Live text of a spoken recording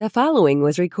The following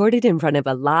was recorded in front of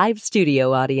a live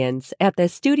studio audience at the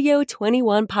Studio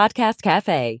 21 Podcast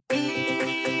Cafe.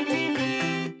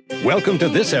 Welcome to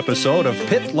this episode of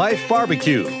Pit Life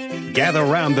Barbecue. Gather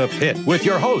round the pit with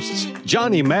your hosts,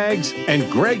 Johnny Maggs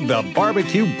and Greg the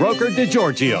Barbecue Broker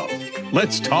DiGiorgio.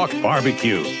 Let's talk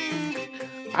barbecue.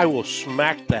 I will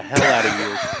smack the hell out of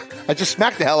you. I just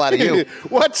smacked the hell out of you.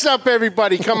 What's up,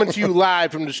 everybody? Coming to you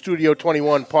live from the Studio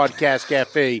 21 Podcast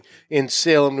Cafe in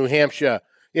Salem, New Hampshire.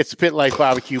 It's the Pit Life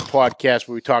Barbecue Podcast,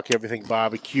 where we talk everything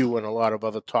barbecue and a lot of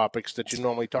other topics that you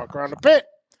normally talk around the pit.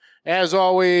 As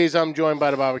always, I'm joined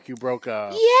by the Barbecue Broker.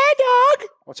 Yeah, dog.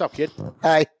 What's up, kid?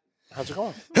 Hi. How's it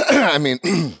going? I mean,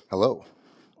 hello.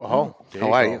 Oh,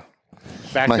 How are you?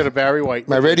 Back to the Barry White.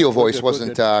 My radio voice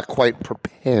wasn't quite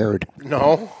prepared.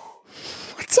 No.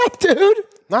 What's up, dude?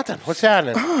 Nothing. What's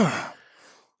happening? I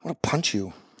want to punch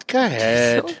you. Go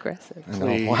ahead. So aggressive. I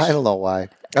know. I don't know why.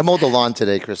 I mowed the lawn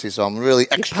today, Chrissy, so I'm really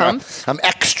extra. pumped? I'm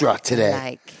extra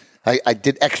today. Like, I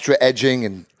did extra edging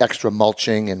and extra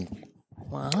mulching and a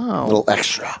wow. little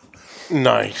extra.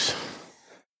 Nice.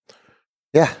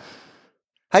 Yeah.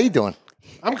 How you doing?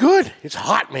 I'm good. It's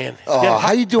hot, man. It's Oh, getting hot.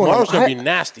 how you doing? Tomorrow's going to be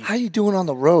nasty. How you doing on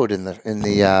the road in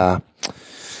the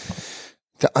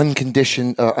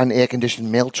unconditioned, unair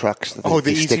conditioned mail trucks? That The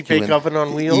they Easy stick you Bake in? Oven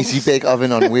on wheels? Easy Bake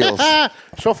Oven on wheels.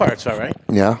 So far, it's all right.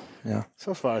 Yeah.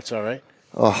 So far, it's all right.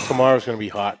 Oh. Tomorrow's going to be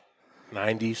hot.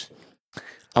 90s.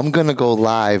 I'm gonna go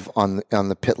live on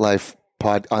the Pit Life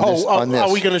pod on this. Are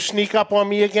we going to sneak up on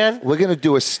me again? We're gonna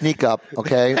do a sneak up,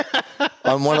 okay?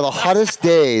 On one of the hottest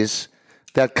days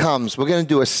that comes, we're gonna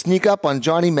do a sneak up on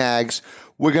Johnny Maggs.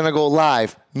 We're gonna go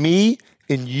live, me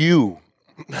and you,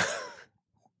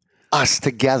 us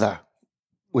together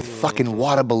with fucking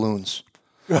water balloons,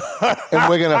 and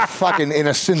we're gonna fucking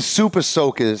in super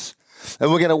soakers,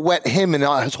 and we're gonna wet him and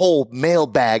his whole mail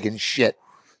bag and shit.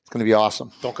 It's gonna be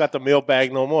awesome. Don't got the mail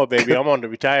bag no more, baby. I'm on the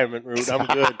retirement route. I'm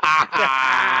good.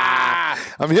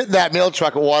 I'm hitting that mail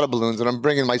truck with water balloons, and I'm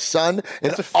bringing my son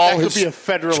and all that his could be a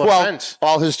federal offense.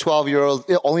 all his 12-year-old,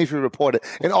 only if you report it,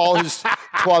 and all his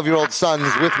 12-year-old sons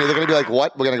with me. They're going to be like,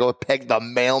 "What? We're going to go peg the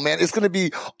mailman." It's going to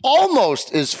be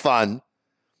almost as fun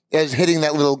as hitting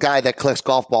that little guy that collects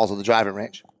golf balls at the driving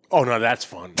range. Oh, no, that's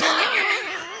fun.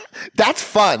 That's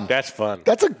fun. That's fun.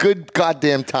 That's a good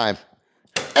goddamn time.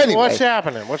 Anyway, What's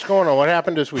happening? What's going on? What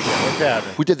happened this weekend? What's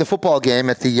happening? we did the football game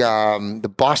at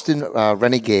the Boston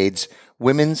Renegades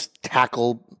women's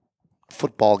tackle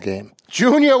football game.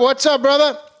 Junior, what's up,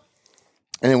 brother?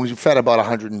 And then we fed about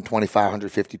 125,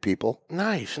 150 people.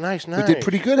 Nice. We did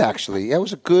pretty good, actually. Yeah, it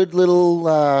was a good little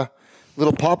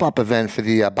pop-up event for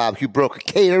the Barbecue Broker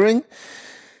Catering.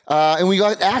 And we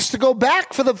got asked to go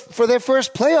back for their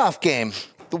first playoff game.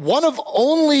 One of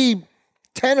only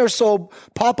 10 or so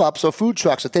pop-ups or food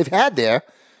trucks that they've had there.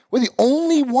 We're the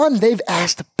only one they've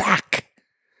asked back.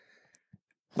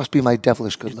 Must be my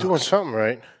devilish good You're luck. doing something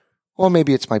right. Or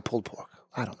maybe it's my pulled pork.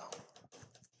 I don't know.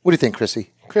 What do you think,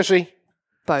 Chrissy? Chrissy,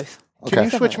 Both. can you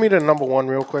switch me to number one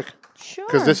real quick? Sure.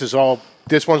 Because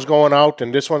this one's going out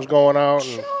and this one's going out.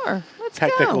 And Sure. Let's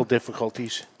technical go.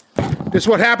 difficulties. This is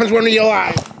what happens when you're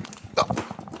live.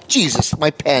 Jesus,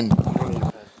 my pen.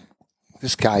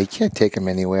 This guy, you can't take him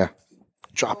anywhere.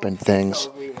 Dropping things.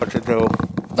 What to do?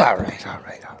 All right.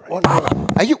 What?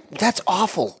 Are you? That's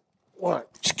awful. What?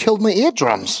 Just killed my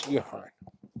eardrums. You're fine.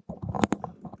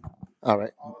 All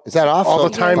right. Is that off? All So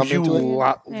the times bump you into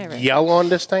it? Yeah, right. yell on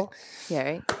this thing, Yeah,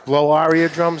 right. blow our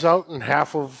eardrums out in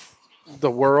half of the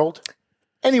world.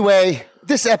 Anyway,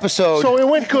 this episode. So it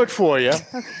went good for you.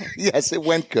 Yes, it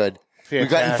went good. We got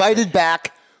Fantastic. invited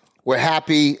back. We're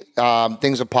happy.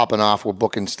 Things are popping off. We're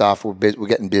booking stuff. We're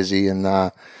getting busy,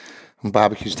 and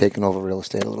barbecue's taking over real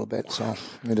estate a little bit. So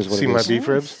it is what See it my is. beef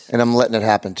ribs? And I'm letting it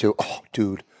happen too. Oh,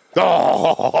 dude,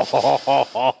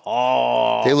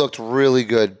 Oh, they looked really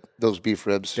good. Those beef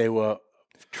ribs. they were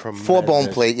tremendous. 4-bone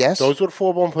plate, yes. Those were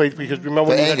 4-bone plates because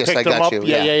remember For when you Angus, had I picked them got up? you.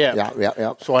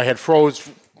 Yeah. So I had froze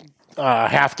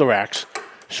half the racks.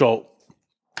 So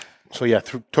yeah,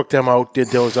 took them out, did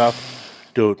those up.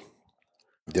 Dude,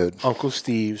 Uncle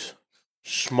Steve's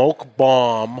Smoke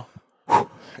Bomb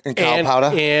And cow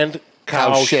powder. and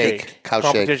cow shake. Cow shake.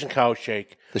 Competition cow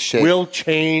shake. The shake. will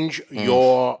change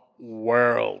your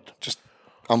world. Just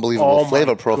unbelievable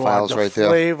flavor profiles the right there.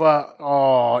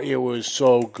 Flavor, it was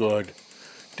so good.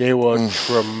 They were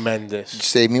tremendous.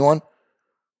 Save me one.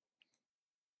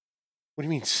 What do you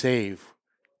mean save?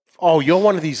 Oh, you're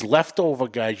one of these leftover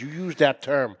guys. You use that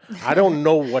term. I don't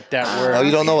know what that word Oh, you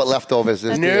don't know what leftovers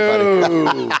is, do you, No.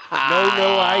 buddy? No,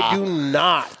 I do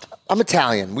not. I'm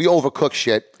Italian. We overcook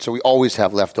shit, so we always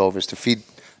have leftovers to feed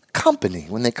company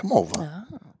when they come over.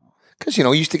 Because,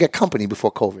 you used to get company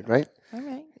before COVID, right? All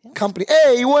right. Yeah. Company,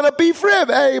 hey, you want a beef rib?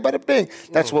 Hey, bada bing.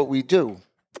 That's what we do.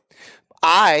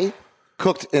 I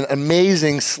cooked an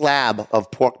amazing slab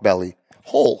of pork belly,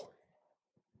 whole.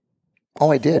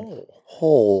 Oh, I did.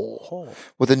 Whole.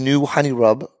 With a new honey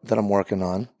rub that I'm working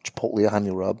on, Chipotle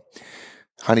honey rub,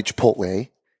 honey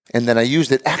Chipotle. And then I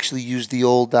actually used the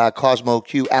old Cosmo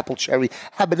Q apple cherry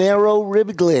habanero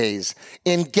rib glaze.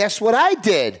 And guess what I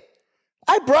did?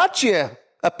 I brought you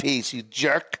a piece, you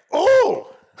jerk. Oh!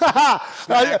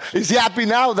 He's happy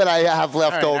now that I have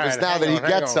leftovers, right, now that he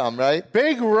gets some, right?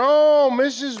 Big Rome,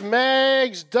 Mrs.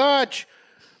 Mags, Dutch,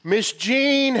 Miss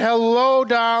Jean, hello,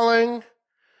 darling.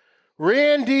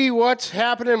 Randy, what's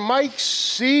happening? Mike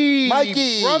C.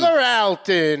 Mikey. Brother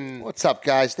Alton. What's up,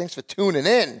 guys? Thanks for tuning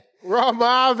in. Rob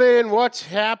Marvin, what's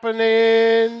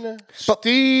happening?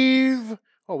 Steve.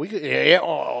 Oh, we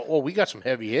got some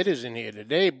heavy hitters in here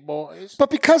today, boys. But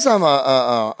because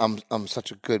I'm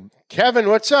such a good Kevin,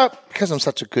 what's up? Because I'm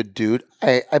such a good dude,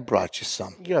 I brought you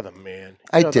some. You're the man.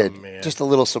 I did. Just a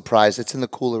little surprise. It's in the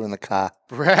cooler in the car.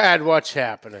 Brad, what's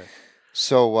happening?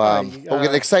 So we got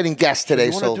an exciting guest today.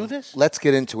 You so do this? Let's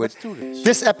get into it. Let's do this.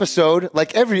 This episode,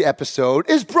 like every episode,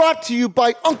 is brought to you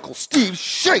by Uncle Steve's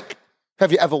Shake.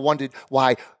 Have you ever wondered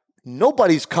why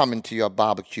nobody's coming to your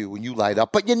barbecue when you light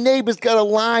up, but your neighbor's got a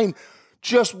line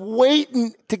just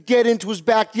waiting to get into his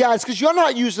backyard? It's because you're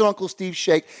not using Uncle Steve's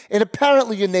Shake, and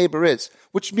apparently your neighbor is,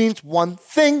 which means one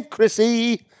thing,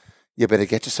 Chrissy. You better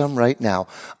get you some right now.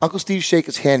 Uncle Steve's Shake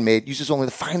is handmade, uses only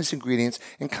the finest ingredients,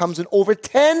 and comes in over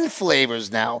 10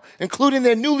 flavors now, including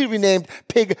their newly renamed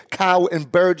Pig, Cow,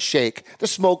 and Bird Shake, the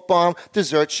Smoke Bomb,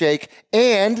 Dessert Shake,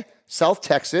 and South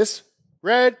Texas.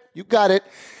 Red. You got it.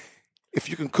 If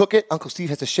you can cook it, Uncle Steve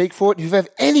has a shake for it. If you have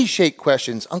any shake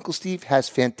questions, Uncle Steve has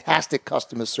fantastic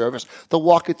customer service. They'll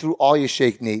walk you through all your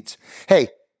shake needs. Hey,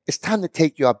 it's time to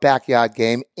take your backyard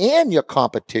game and your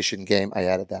competition game. I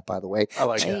added that, by the way. I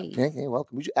like that. Hey,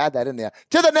 welcome. Would you add that in there?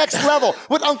 To the next level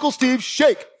with Uncle Steve's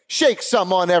Shake. Shake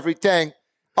some on everything.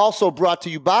 Also brought to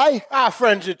you by our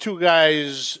friends at Two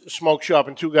Guys Smoke Shop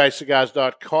and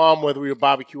TwoGuysCigars.com. Whether we are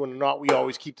barbecuing or not, we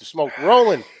always keep the smoke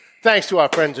rolling. Thanks to our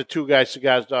friends at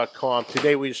TwoGuysCigars.com.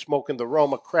 Today we're smoking the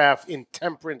Roma Craft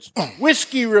Intemperance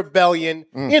Whiskey Rebellion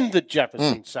in the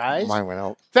Jefferson size. Mine went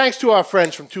out. Thanks to our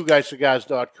friends from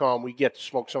TwoGuysCigars.com, we get to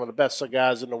smoke some of the best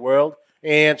cigars in the world,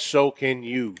 and so can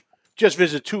you. Just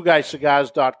visit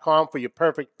TwoGuysCigars.com for your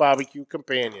perfect barbecue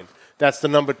companion. That's the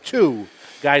number 2,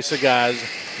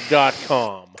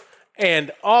 GuyCigars.com.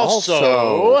 And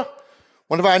also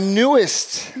one of our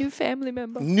newest family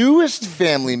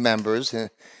members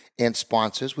and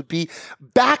sponsors would be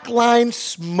Backline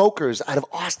Smokers out of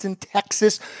Austin,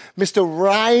 Texas. Mr.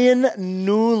 Ryan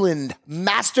Newland,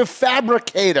 master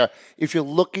fabricator. If you're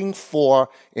looking for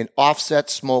an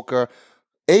offset smoker,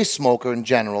 a smoker in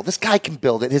general, this guy can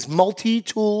build it. His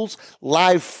multi-tools,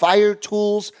 live fire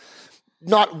tools,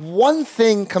 not one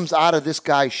thing comes out of this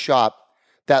guy's shop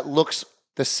that looks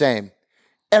the same.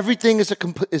 Everything is a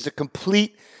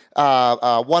complete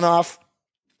one-off.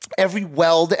 Every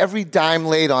weld, every dime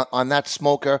laid on that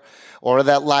smoker or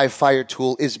that live fire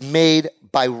tool is made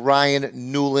by Ryan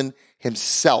Newland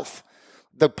himself.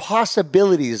 The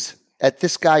possibilities at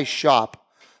this guy's shop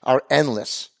are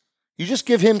endless. You just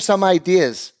give him some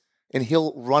ideas and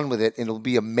he'll run with it and he'll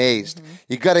be amazed. Mm-hmm.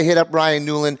 You got to hit up Ryan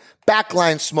Newland,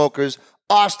 Backline Smokers,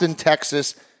 Austin,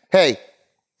 Texas. Hey,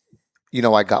 you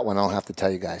know I got one. I don't have to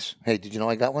tell you guys. Hey, did you know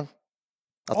I got one?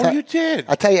 You did.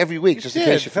 I'll tell you every week, just in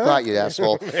case you forgot, you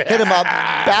asshole. Hit him up.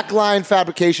 Backline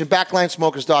Fabrication,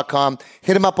 BacklineSmokers.com.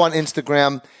 Hit him up on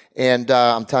Instagram, and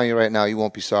I'm telling you right now, you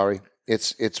won't be sorry.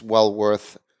 It's well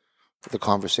worth the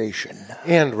conversation.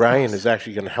 And Ryan is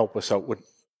actually going to help us out with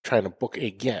trying to book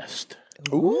a guest.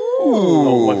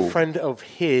 Ooh. A friend of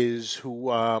his who...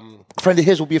 a friend of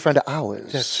his will be a friend of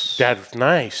ours. That's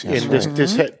nice. That's and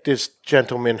right. this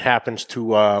gentleman happens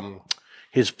to...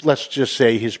 let's just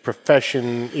say his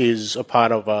profession is a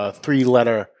part of a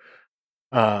 3-letter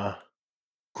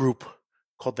group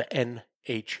called the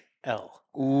NHL.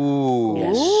 Ooh.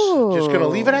 Yes. Just going to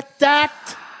leave it at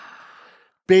that.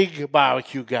 Big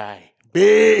barbecue guy.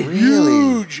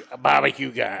 Huge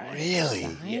barbecue guy.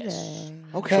 Really? Yes.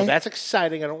 Okay. So that's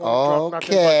exciting. I don't want to drop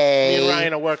nothing, but me and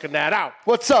Ryan are working that out.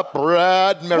 What's up,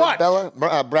 Brad Mirabella?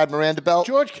 Brad Mirandabella?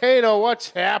 George Cato,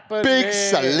 what's happening? Big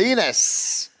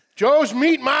Salinas. Joe's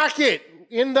Meat Market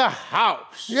in the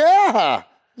house. Yeah.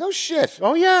 No shit.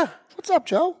 Oh, yeah. What's up,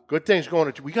 Joe? Good things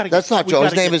going to... We gotta That's not Joe.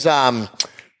 His name is...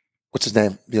 What's his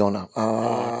name? The owner.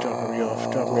 Drop me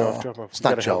off. It's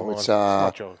not Joe. It's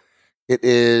not Joe. It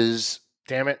is...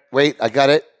 Damn it. Wait, I got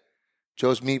it.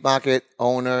 Joe's Meat Market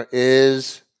owner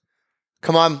is...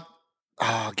 Come on.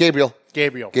 Gabriel.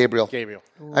 Gabriel.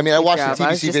 I mean, I watch the I was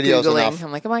TBC just videos Googling. enough.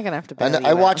 I'm like, am I going to have to And bet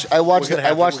I watch the We're gonna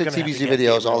have TBC to get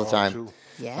videos all the Gabriel time. on, too.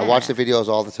 Yeah. I watch the videos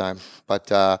all the time. But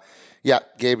yeah,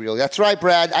 Gabriel. That's right,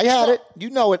 Brad. I had it. You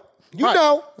know it. You Right.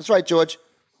 know. That's right, George.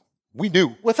 We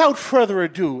knew. Without further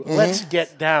ado, let's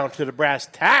get down to the brass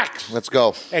tacks. Let's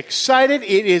go. Excited.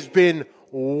 It has been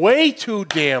way too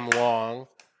damn long,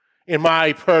 in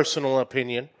my personal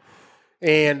opinion.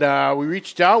 And we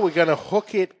reached out. We're going to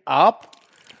hook it up.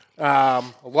 A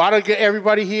lot of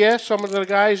everybody here, some of the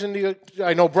guys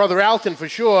I know Brother Alton for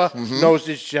sure knows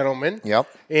this gentleman. Yep.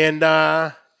 And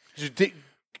he's a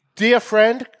dear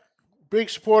friend, big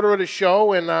supporter of the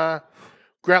show, and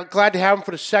glad to have him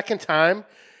for the second time.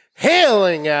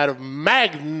 Hailing out of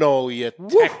Magnolia,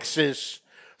 Texas,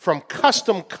 from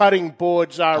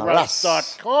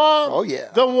CustomCuttingBoardsRUs.com. Oh, yeah.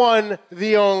 The one,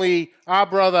 the only, our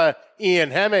brother Ian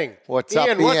Hemming. What's up,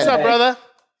 Ian? What's Ian? up, brother?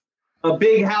 A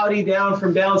big howdy down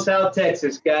from down south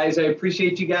Texas, guys. I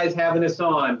appreciate you guys having us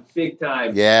on big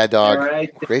time. Yeah, dog. All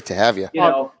right. Great to have you. You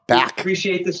know, back.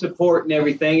 Appreciate the support and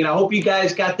everything, and I hope you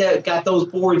guys got those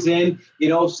boards in. You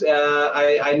know,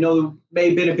 I know may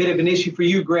have been a bit of an issue for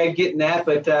you, Greg, getting that,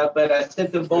 but I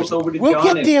sent them both over to We'll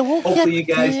John, get there. and We'll hopefully you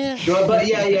get guys. there. But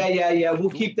yeah. We'll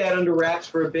keep that under wraps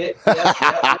for a bit.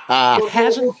 Yeah.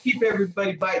 We'll keep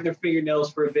everybody biting their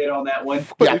fingernails for a bit on that one. Yeah,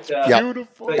 But, yeah.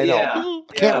 Beautiful. But I know. yeah,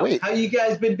 Can't wait. How you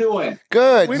guys been doing?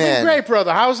 Good, We've man. been great,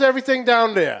 brother. How's everything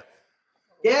down there?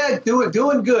 Yeah,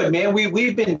 doing good, man.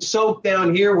 We've been soaked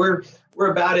down here. We're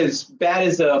about as bad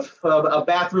as a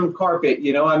bathroom carpet.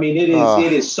 You know, I mean, it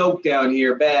is soaked down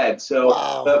here bad. So,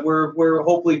 Wow. but we're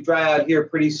hopefully dry out here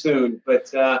pretty soon.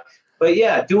 But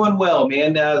yeah, doing well,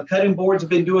 man. Cutting boards have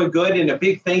been doing good, and a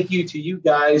big thank you to you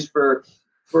guys for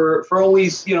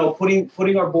always, you know,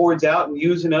 putting our boards out and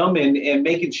using them and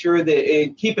making sure that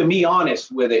and keeping me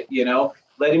honest with it. You know,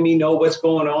 letting me know what's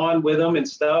going on with them and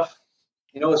stuff.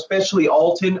 You know, especially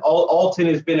Alton. Alton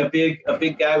has been a big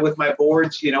guy with my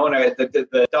boards. You know, and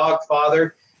the dog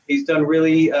father, he's done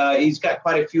really. He's got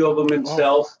quite a few of them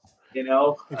himself. You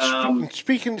know.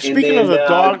 Speaking of the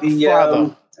dog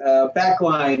father,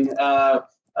 backline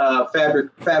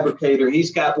fabricator,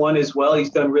 he's got one as well. He's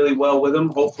done really well with them.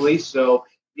 Hopefully, so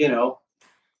you know,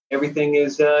 everything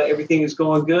is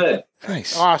going good.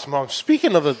 Nice. awesome.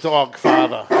 Speaking of the dog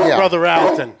father, Yeah. Brother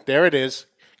Alton, there it is.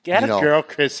 Get You know. a girl,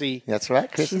 Chrissy. That's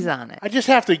right, Chris. She's on it. I just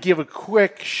have to give a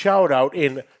quick shout out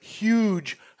and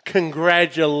huge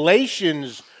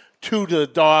congratulations to the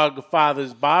Dog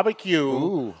Fathers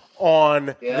Barbecue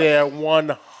on their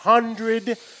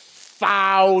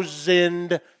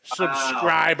 100,000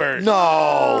 subscribers.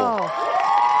 No.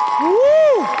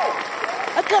 Woo!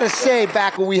 I gotta say,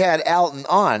 back when we had Alton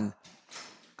on,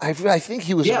 I think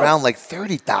he was around like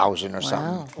 30,000 or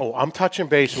something. Oh, I'm touching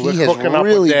base. He We're has hooking up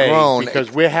really today grown because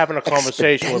we're having a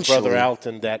conversation with Brother exponentially.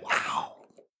 Alton that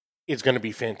is going to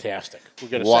be fantastic. We're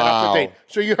going to set Wow. up the date.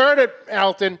 So you heard it,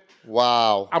 Alton.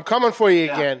 Wow. I'm coming for you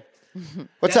again.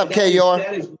 What's up, K.R.?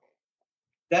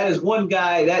 That is one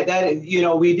guy that you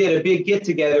know, we did a big get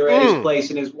together at his place,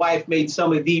 and his wife made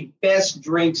some of the best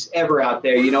drinks ever out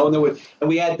there. You know, and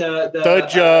we had the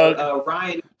jug.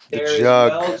 Ryan The there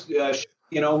jug. as well.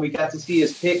 You know, we got to see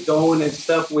his pit going and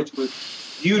stuff, which was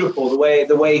beautiful. The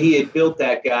way he had built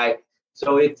that guy.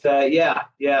 So it's you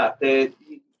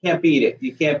can't beat it.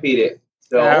 You can't beat it.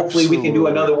 So hopefully we can do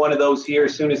another one of those here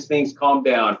as soon as things calm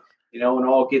down. You know, and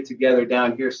all get together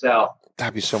down here south.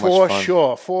 That'd be so much fun.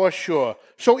 For sure.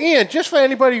 So, Ian, just for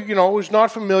anybody, you know, who's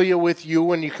not familiar with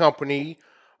you and your company,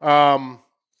 how'd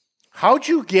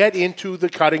you get into the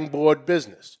cutting board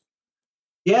business?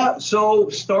 Yeah, so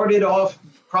started off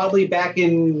probably back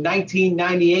in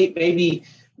 1998,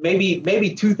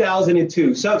 maybe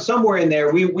 2002. So somewhere in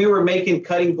there, we were making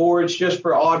cutting boards just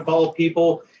for oddball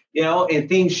people, you know, and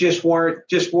things just weren't,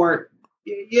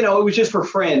 you know, it was just for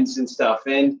friends and stuff.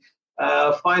 And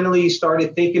finally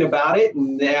started thinking about it,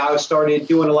 and I started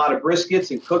doing a lot of briskets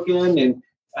and cooking and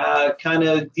kind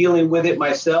of dealing with it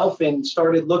myself, and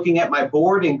started looking at my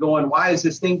board and going, why is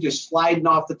this thing just sliding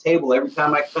off the table every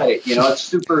time I cut it? You know, it's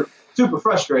super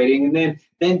frustrating. And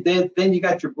then you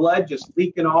got your blood just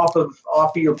leaking off of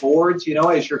your boards, you know,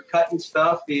 as you're cutting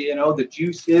stuff, you know, the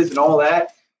juices and all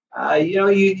that. You know,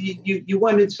 you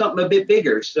wanted something a bit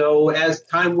bigger. So as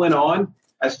time went on,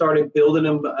 I started building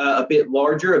them a bit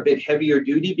larger, a bit heavier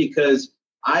duty, because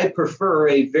I prefer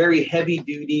a very heavy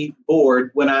duty board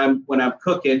when I'm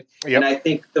cooking. Yep. And I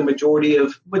think the majority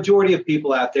of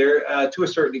people out there, to a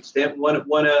certain extent, want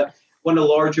a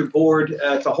larger board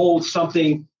to hold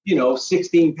something, you know,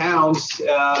 16 pounds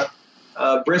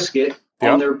brisket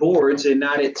on their boards and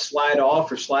not it slide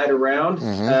off or slide around.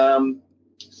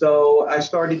 So I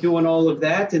started doing all of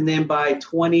that. And then by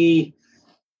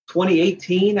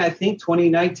 2018, I think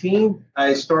 2019,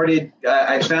 I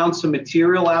found some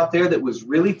material out there that was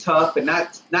really tough, but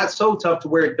not so tough to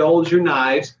where it dulls your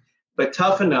knives, but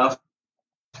tough enough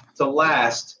to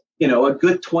last, a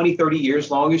good 20, 30 years,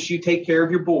 long as you take care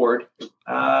of your board,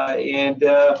 and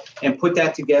put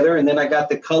that together. And then I got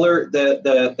the color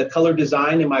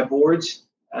design in my boards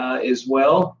as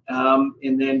well,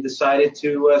 and then decided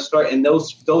to start. And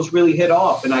those really hit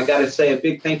off. And I got to say a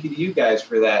big thank you to you guys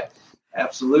for that.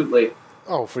 Absolutely.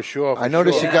 Oh, for sure. I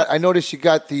noticed you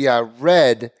got the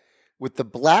red with the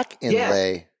black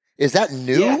inlay. Yes. Is that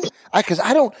new? Yes.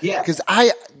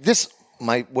 This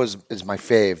is my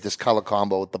fave. This color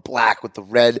combo with the black with the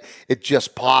red, it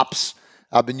just pops.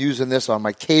 I've been using this on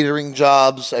my catering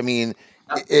jobs. I mean,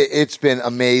 it's been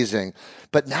amazing.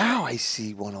 But now I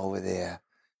see one over there.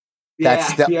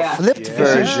 That's the flipped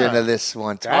version of this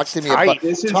one. Talk to me.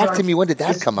 When did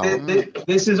that come out?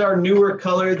 This is our newer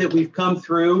color that we've come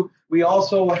through. We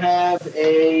also have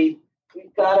we've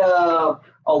got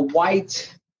a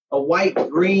white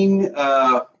green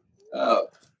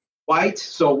white.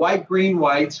 So white, green,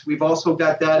 white. We've also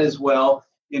got that as well.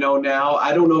 Now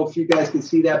I don't know if you guys can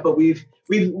see that, but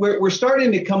we're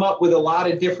starting to come up with a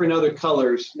lot of different other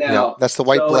colors now. Yeah, that's the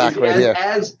white black right here.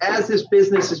 As this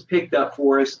business has picked up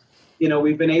for us,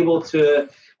 we've been able to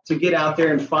get out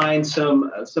there and find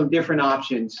some different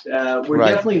options. We're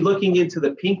definitely looking into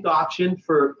the pink option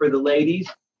for the ladies.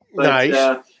 But, nice.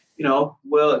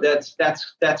 Well, that's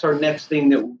our next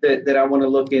thing that I want to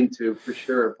look into for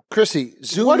sure. Chrissy,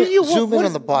 zoom in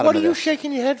on the bottom. What are you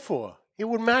shaking your head for? It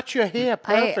would match your hair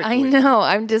perfectly. I know.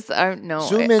 I'm just an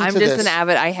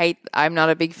avid. I'm not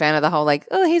a big fan of the whole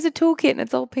here's a toolkit and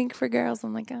it's all pink for girls.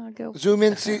 I'm like, oh, go. Zoom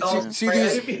in. See these.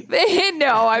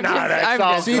 No, I'm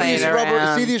just playing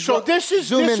around. See these. So this is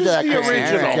the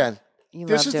original.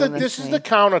 This is the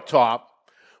countertop.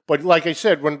 But like I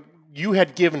said, when you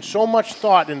had given so much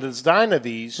thought in the design of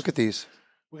these. Look at these.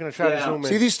 We're going to try to zoom in.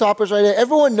 See these stoppers right here?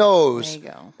 Everyone knows. There you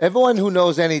go. Everyone who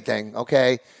knows anything,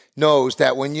 knows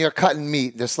that when you're cutting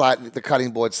meat, the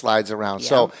cutting board slides around. Yeah.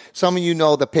 So some of you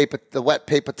know the wet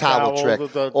paper towel trick,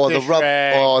 or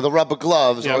the rubber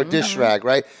gloves, or a dish rag,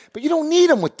 right? But you don't need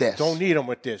them with this. Don't need them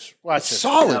with this. Watch this.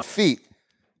 Solid feet.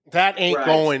 That ain't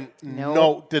going.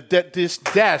 No, this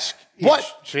desk. What?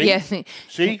 See? Yes.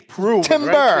 See? Prove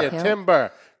timber. Right there.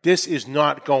 Timber. This is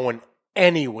not going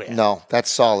anywhere. No,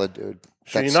 that's solid, dude.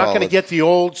 So you're not going to get the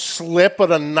old slip of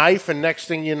the knife, and next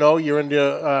thing you know, you're in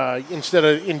the instead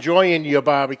of enjoying your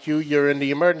barbecue, you're in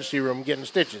the emergency room getting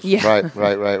stitches. Yeah.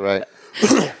 Right.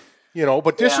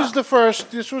 But this is the first.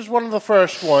 This was one of the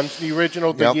first ones. The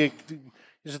original.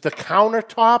 Is it the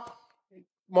countertop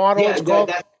model? Yeah,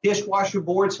 that's dishwasher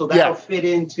board. So that'll fit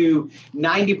into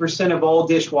 90% of all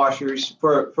dishwashers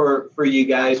for you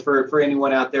guys, for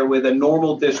anyone out there with a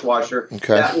normal dishwasher.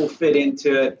 Okay. That will fit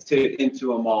into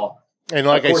them all. And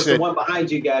like of course, I said, the one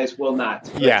behind you guys will not.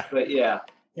 But yeah.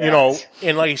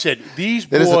 And like I said, these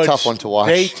boards, is a tough one to watch.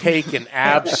 They take an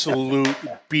absolute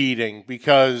beating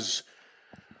because,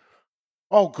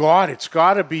 oh God, it's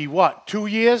got to be 2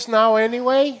 years now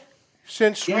anyway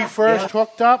since we first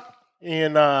hooked up,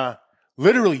 and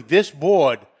literally this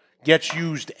board gets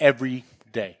used every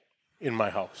day in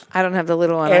my house. I don't have the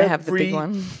little one. I have the big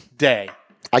one. Day.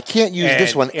 I can't use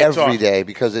this one every day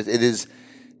because it is.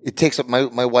 It takes up my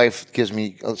wife gives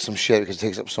me some shit because it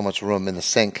takes up so much room in the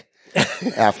sink.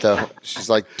 After she's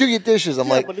like, "Do your dishes," I'm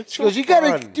like, "She goes, you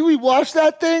gotta do we wash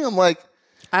that thing?" I'm like,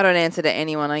 I don't answer to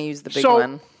anyone. I use the big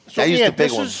one. So I use the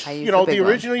big one. The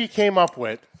original you came up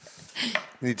with.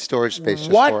 Need storage space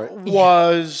just what for it.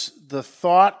 Was the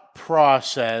thought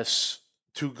process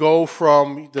to go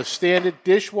from the standard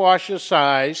dishwasher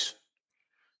size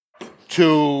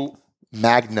to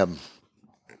Magnum?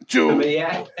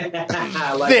 I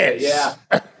like it. Yeah.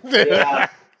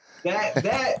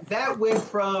 That went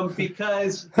from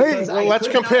because let's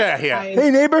compare here.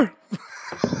 Hey neighbor.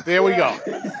 There we go.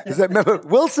 Is that remember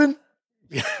Wilson?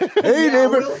 Hey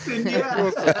neighbor. Wilson,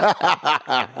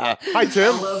 Hi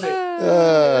Tim. I love it.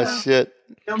 Oh shit.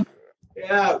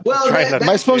 Yeah. Well, am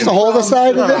I supposed to hold the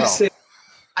side of this?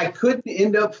 I couldn't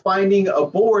end up finding a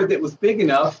board that was big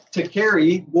enough to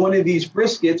carry one of these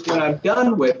briskets when I'm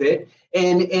done with it.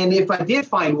 And if I did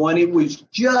find one, it was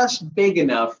just big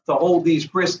enough to hold these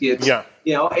briskets. Yeah.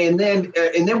 And then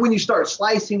when you start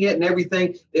slicing it and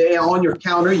everything on your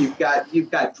counter, you've got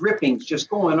drippings just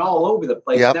going all over the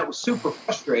place. Yep. That was super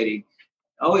frustrating.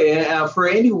 Oh, yeah. For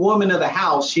any woman of the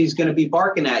house, she's going to be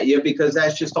barking at you because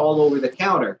that's just all over the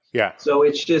counter. Yeah. So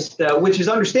it's just, which is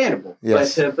understandable.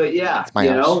 Yes. But yeah,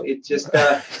 it's just,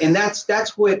 and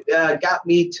that's what got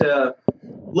me to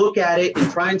look at it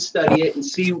and try and study it and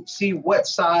see what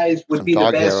size would be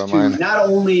the best to not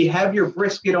only have your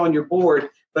brisket on your board,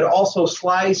 but also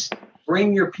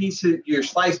bring your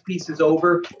sliced pieces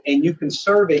over, and you can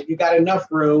serve it. You got enough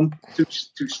room to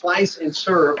slice and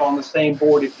serve on the same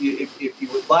board if you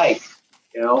would like,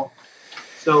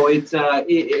 So it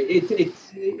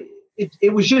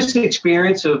was just an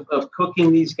experience of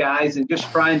cooking these guys and just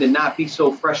trying to not be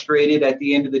so frustrated at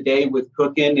the end of the day with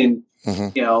cooking and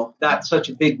not such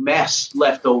a big mess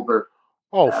left over.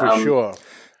 Oh, for sure.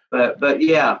 But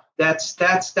yeah, that's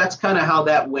kind of how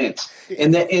that went.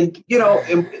 And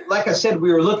like I said,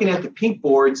 we were looking at the pink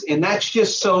boards, and that's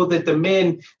just so that the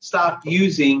men stopped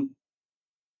using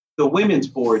the women's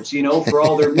boards, for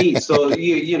all their meat. So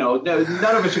none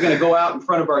of us are going to go out in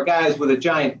front of our guys with a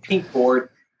giant pink board.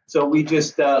 So we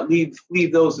just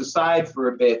leave those aside for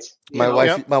a bit. My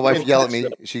wife yelled at me.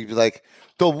 She'd be like,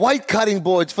 "The white cutting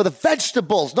boards for the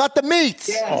vegetables, not the meats."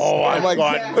 Yes. Oh,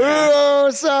 oh,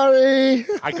 sorry.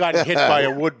 I got hit by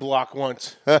a wood block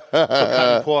once for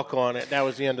cutting pork on it. That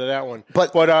was the end of that one.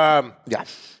 But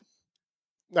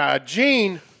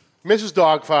Jean, Mrs.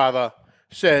 Dogfather,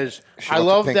 says, I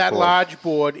love that large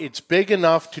board. It's big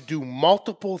enough to do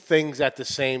multiple things at the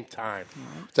same time.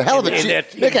 It's a hell of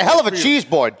a cheese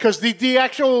board. Because the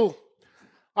actual...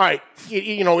 All right,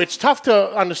 it's tough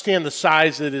to understand the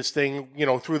size of this thing,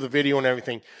 through the video and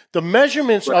everything. The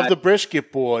measurements of the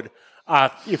brisket board,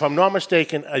 if I'm not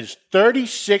mistaken, is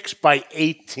 36 by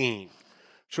 18.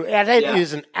 So that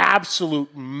is an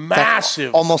absolute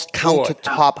massive almost board.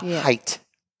 countertop height.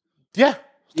 Yeah.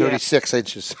 36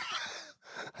 inches.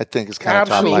 I think it's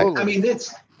countertop height. I mean,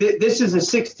 this is a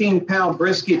 16-pound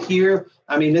brisket here.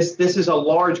 I mean, this is a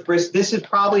large brisket. This is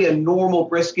probably a normal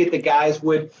brisket the guys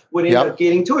would end up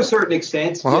getting to a certain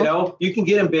extent. You can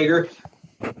get them bigger.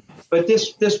 But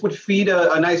this would feed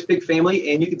a nice big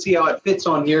family, and you can see how it fits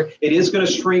on here. It is going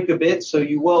to shrink a bit, so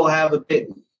you will have a bit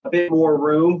more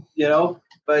room,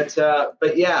 But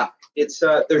yeah, it's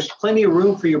there's plenty of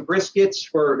room for your briskets.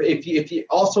 For if you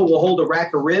also will hold a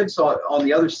rack of ribs on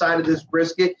the other side of this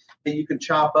brisket that you can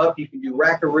chop up. You can do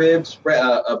rack of ribs,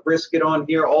 a brisket on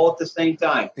here, all at the same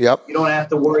time. Yep. You don't have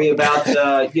to worry about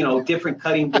different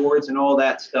cutting boards and all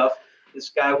that stuff. This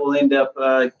guy will end up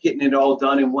getting it all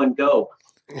done in one go.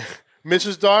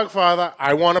 Mrs. Dogfather,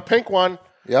 I want a pink one.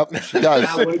 Yep, she does.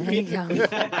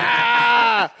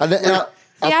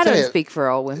 I don't speak for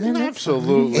all women.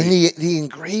 Absolutely. And the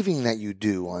engraving that you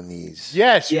do on these.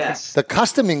 Yes. The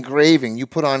custom engraving you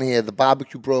put on here, the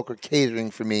Barbecue Broker Catering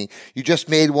for me. You just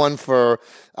made one for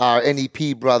our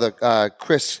NEP brother,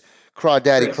 Chris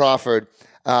Crawdaddy Crawford,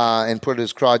 and put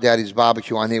his Crawdaddy's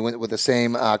Barbecue on here with the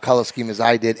same color scheme as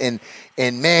I did. And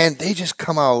man, they just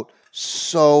come out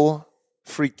so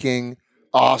freaking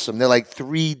awesome. They're like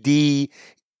 3D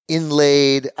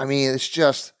inlaid. I mean,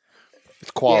 it's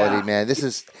quality, man. This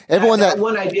is everyone that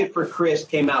one I did for Chris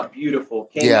came out beautiful.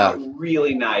 Came out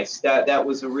really nice. That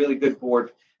was a really good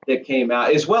board that came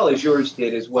out, as well as yours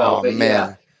did as well. Oh, but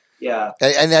man. Yeah.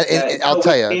 And I'll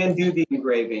tell you, and do the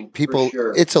engraving. People, for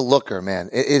sure. It's a looker, man.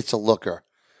 It's a looker.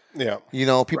 Yeah.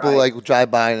 People like drive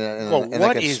by in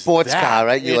like a sports car,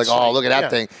 right? You're like, oh, look at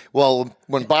that thing. Well,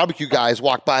 when barbecue guys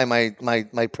walk by my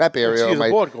prep area or my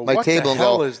table and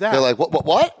go, they're like,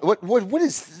 what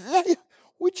is that?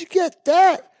 Where'd you get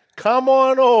that? Come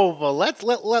on over. Let's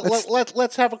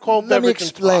have a cold beverage. Let me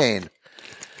explain.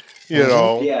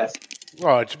 Yes.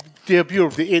 Oh, they're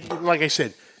beautiful. Like I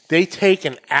said, they take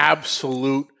an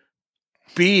absolute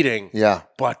beating. Yeah.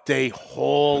 But they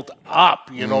hold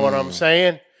up. You know what I'm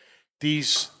saying?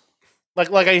 These,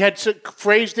 like I had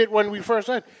phrased it when we first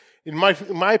said, in my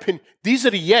opinion, these are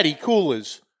the Yeti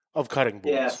coolers of cutting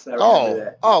boards. Yes. I remember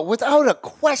that. Oh, without a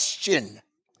question.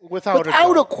 Without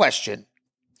a question.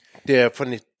 They're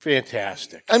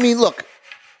fantastic. I mean, look,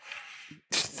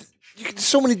 there's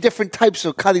so many different types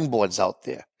of cutting boards out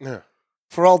there. Yeah.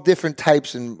 For all different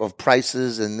types of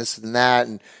prices and this and that,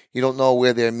 and you don't know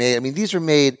where they're made. I mean, these are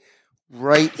made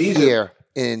here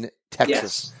in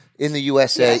Texas, in the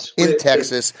USA, in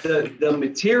Texas. The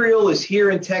material is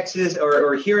here in Texas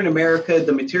or here in America.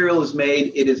 The material is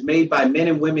made. It is made by men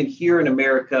and women here in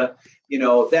America.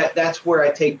 That's where I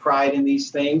take pride in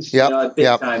these things. Big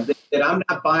time. That I'm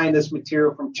not buying this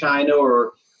material from China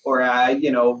or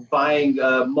buying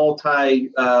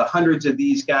hundreds of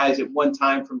these guys at one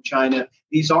time from China.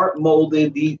 These aren't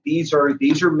molded. These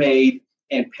are made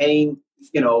and paying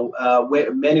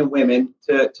men and women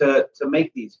to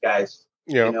make these guys.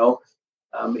 Yeah. You know,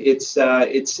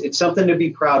 it's something to be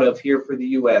proud of here for the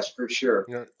U.S. for sure.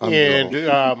 Yeah.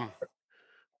 And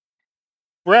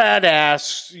Brad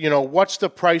asks, what's the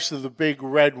price of the big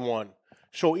red one?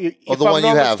 So if the I'm one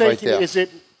not you have mistaken, right there. is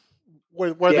it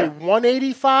were they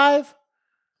 185?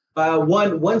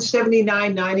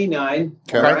 179.99.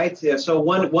 All right. Yeah, so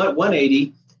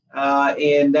 180,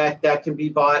 and that can be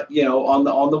bought, on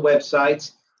the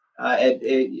websites,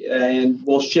 and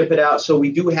we'll ship it out. So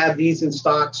we do have these in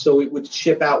stock. So it would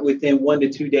ship out within 1 to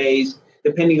 2 days,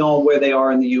 depending on where they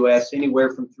are in the U.S. Anywhere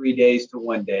from 3 days to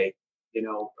 1 day.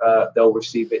 They'll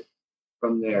receive it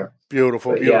from there.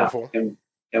 Beautiful. Yeah,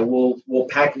 and we'll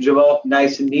package them up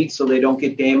nice and neat so they don't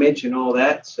get damaged and all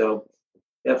that. So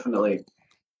definitely.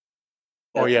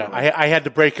 Oh yeah, I had to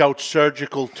break out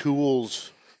surgical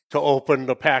tools to open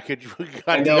the package we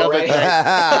got the other day.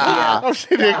 I'm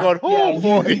sitting there going,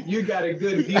 boy. You got a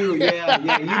good view. Yeah.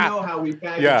 You know how we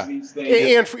package these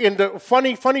things. And the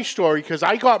funny story, because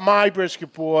I got my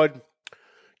brisket board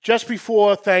just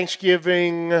before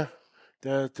Thanksgiving,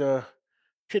 at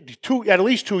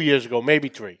least 2 years ago, maybe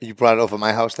 3. You brought it over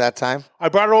my house that time? I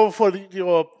brought it over for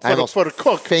the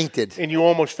cook. Fainted. And you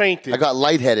almost fainted. I got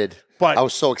lightheaded. But I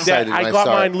was so excited when I got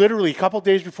saw mine it. literally a couple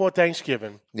days before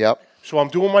Thanksgiving. Yep. So I'm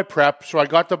doing my prep. So I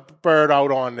got the bird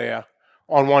out on there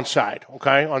on one side,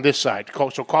 okay, on this side.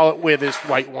 So call it where this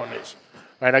white one is.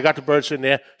 Right, I got the bird sitting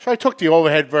there. So I took the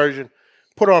overhead version,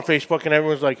 put it on Facebook, and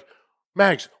everyone's like,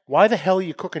 Mags, why the hell are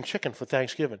you cooking chicken for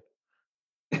Thanksgiving?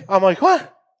 I'm like,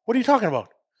 what? What are you talking about?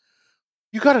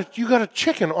 You got a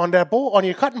chicken on that board, on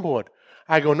your cutting board.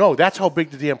 I go, no, that's how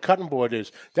big the damn cutting board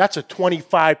is. That's a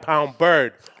 25-pound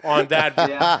bird on that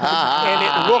board. And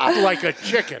it looked like a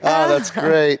chicken. Oh, that's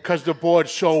great. Because the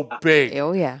board's so big.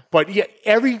 Oh, yeah. But yeah,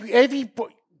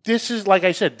 this is, like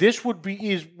I said, this will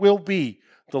be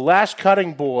the last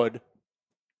cutting board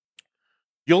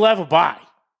you'll ever buy.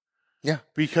 Yeah.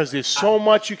 Because there's so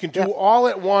much you can do all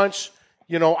at once.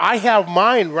 I have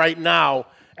mine right now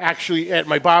actually at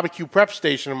my barbecue prep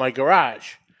station in my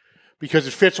garage. Because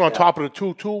it fits on top of the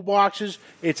 2 toolboxes.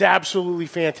 It's absolutely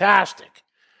fantastic.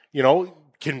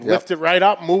 Can lift it right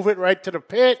up, move it right to the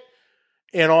pit,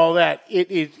 and all that.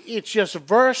 It's just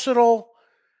versatile.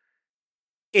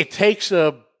 It takes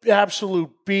a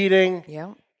absolute beating,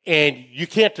 and you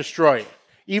can't destroy it.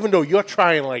 Even though you're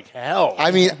trying like hell.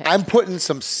 I mean, I'm putting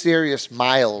some serious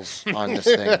miles on this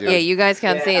thing, dude. Yeah, you guys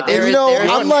can't see it.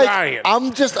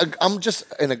 I'm just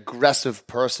an aggressive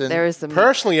person. There is some.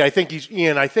 Personally, I think he's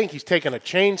taking a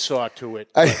chainsaw to it.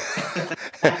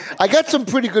 I got some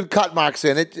pretty good cut marks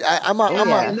in it.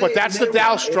 But that's the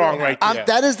Dow Strong right there.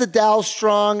 That is the Dow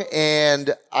Strong,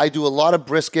 and I do a lot of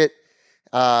brisket.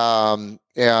 I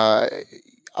don't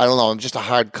know. I'm just a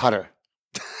hard cutter.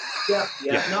 Yeah.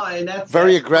 No, and that's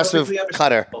very aggressive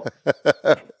cutter.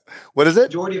 What is it?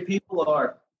 Majority of people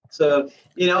are. So,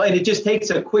 and it just takes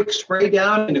a quick spray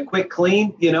down and a quick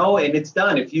clean, and it's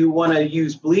done. If you want to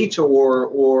use bleach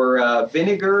or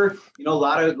vinegar, a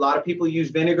lot of people use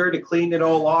vinegar to clean it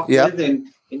all off with, and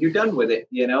you're done with it,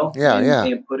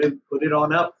 and put it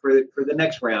on up for the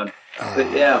next round. But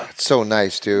it's so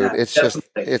nice, dude. It's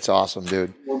definitely. It's awesome,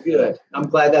 dude. Well, good. I'm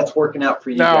glad that's working out for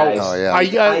you guys. Oh, yeah.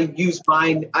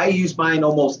 I use mine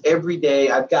almost every day.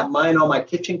 I've got mine on my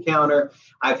kitchen counter.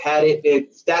 I've had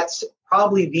it. That's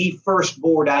probably the first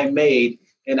board I made,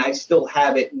 and I still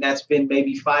have it. And that's been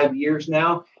maybe 5 years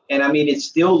now. And I mean, it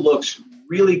still looks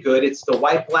really good. It's the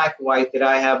white that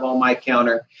I have on my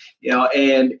counter,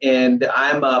 and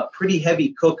I'm a pretty heavy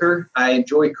cooker. I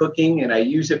enjoy cooking, and I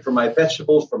use it for my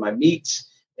vegetables, for my meats.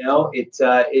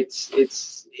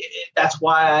 That's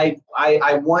why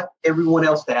I want everyone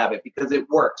else to have it, because it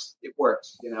works. It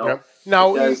works, Yep.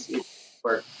 Now, it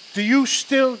works. Do you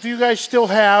guys still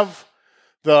have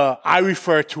I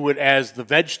refer to it as the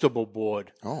vegetable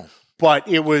board. Oh. But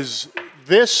it was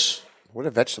this. What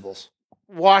are vegetables?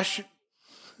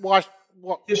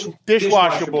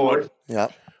 Dishwasher board. Yeah.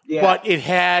 But it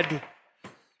had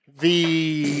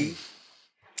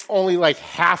only like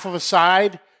half of a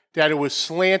side that it was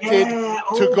slanted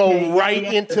to go right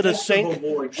into the sink.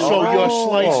 So you're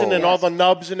slicing and all the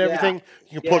nubs and everything,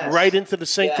 you can put right into the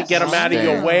sink to get them out of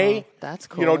your way. That's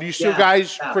cool. Do you still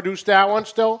guys produce that one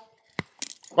still?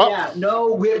 Oh. Yeah,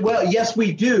 no, yes,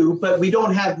 we do, but we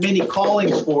don't have many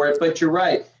callings for it, but you're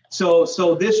right.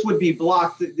 So this would be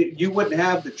blocked. You wouldn't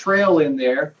have the trail in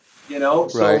there,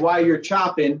 So while you're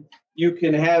chopping, you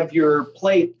can have your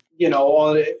plate,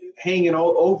 hanging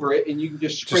over it, and you can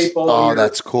just scrape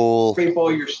that's cool. Scrape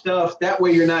all your stuff. That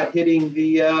way, you're not hitting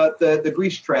the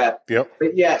grease trap. Yep.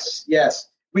 But yes,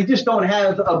 we just don't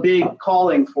have a big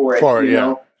calling for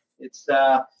it. It's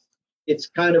it's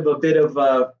kind of a bit of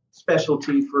a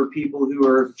specialty for people who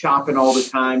are chopping all the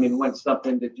time and want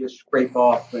something to just scrape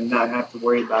off and not have to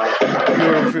worry about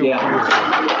it.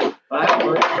 Yeah. So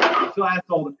I have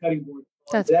all the cutting boards.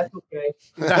 That's okay.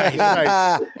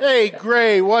 Nice. Hey,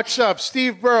 Gray, what's up?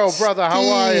 Steve Burrow, brother, how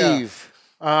are you?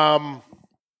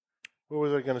 What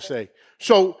was I going to say?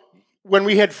 So when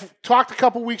we had talked a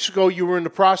couple weeks ago, you were in the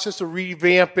process of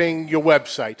revamping your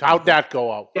website. How'd that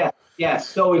go out? Yeah.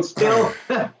 So it's still,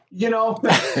 yes,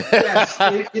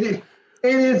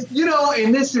 it is,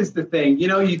 and this is the thing,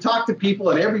 you talk to people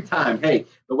and every time, hey,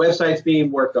 the website's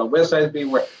being worked on,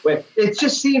 it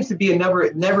just seems to be a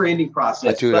never ending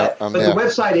process. But the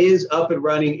website is up and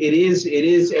running. It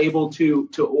is able to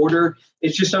order.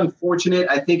 It's just unfortunate.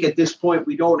 I think at this point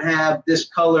we don't have this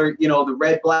color, the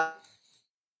red, black,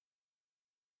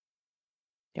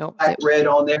 red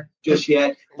on there just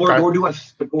yet. We're doing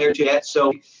the board yet.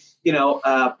 So,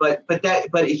 but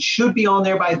it should be on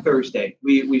there by Thursday.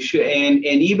 We should, and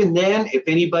even then, if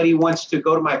anybody wants to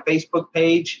go to my Facebook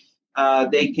page,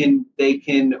 they can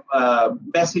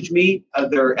message me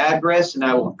their address, and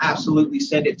I will absolutely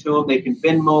send it to them. They can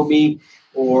Venmo me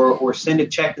or send a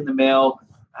check in the mail.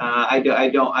 I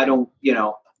don't,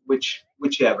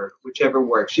 whichever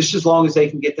works. Just as long as they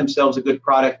can get themselves a good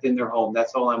product in their home,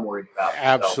 that's all I'm worried about.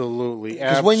 Absolutely.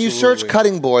 Because when you search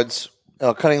cutting boards.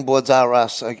 Cutting Boards R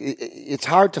Us. It's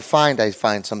hard to find. I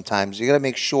find sometimes you got to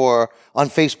make sure on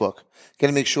Facebook. You got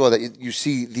to make sure that you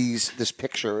see this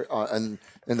picture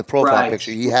in the profile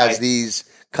picture. He has these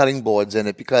cutting boards in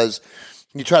it because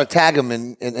you try to tag him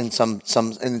in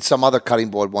some other cutting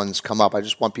board ones come up. I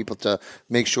just want people to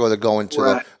make sure they're going to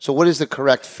the. So what is the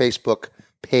correct Facebook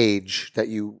page that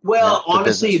you? Well,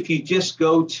 honestly, if you just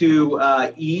go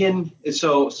to Ian,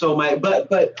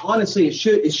 but honestly,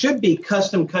 it should be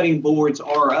Custom Cutting Boards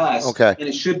R Us. Okay, and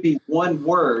it should be one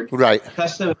word. Right.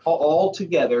 Custom all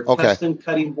together. Okay. Custom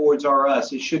Cutting Boards R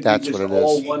Us. It should be just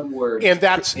all one word. And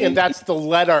that's the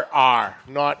letter R,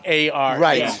 not AR.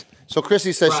 Right. Yeah. So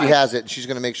Chrissy says she has it. She's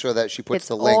going to make sure that she puts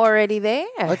the link. It's already there.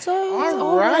 It's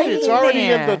all right. It's already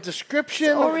in the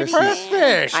description.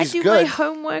 Perfect. I do my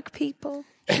homework, people.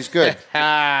 She's good.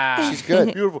 She's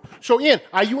good. Beautiful. So, Ian,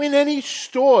 are you in any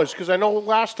stores? Because I know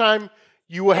last time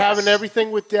you were having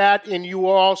everything with that, and you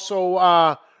were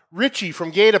also Richie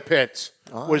from Gator Pits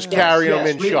was carrying them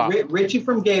in shop. Richie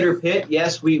from Gator Pit.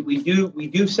 Yes, we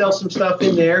do sell some stuff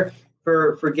in there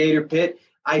for Gator Pit.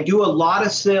 I do a lot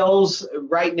of sales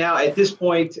right now. At this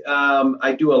point,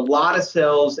 I do a lot of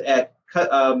sales at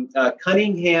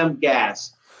Cunningham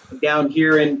Gas down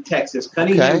here in Texas.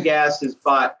 Cunningham Gas has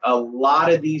bought a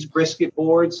lot of these brisket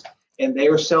boards, and they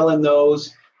were selling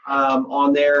those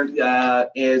on there,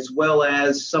 as well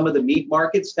as some of the meat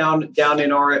markets down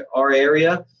in our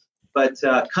area. But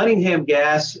Cunningham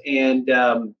Gas and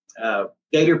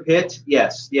Gator Pit,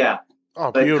 yes, yeah. Oh,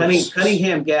 but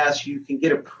Cunningham Gas, you can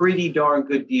get a pretty darn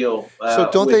good deal. So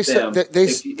don't they sell? They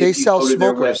sell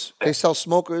smokers. They sell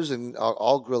smokers and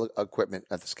all grill equipment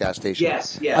at this gas station.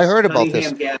 Yes. I heard about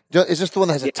this. Is this the one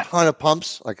that has a ton of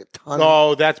pumps, like a ton?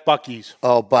 No, that's Buc-ee's.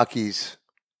 Oh, Buc-ee's.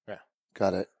 Yeah,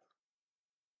 got it.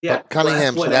 Yeah, but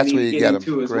Cunningham. So that's where you get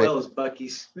them. As well as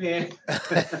Buc-ee's. Yeah.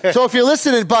 So if you're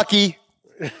listening, Bucky,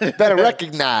 better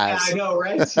recognize. I know,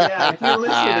 right? Yeah, if you're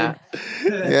listening,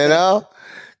 you know.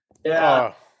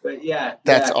 Yeah, but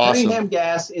that's awesome. Cunningham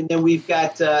Gas, and then we've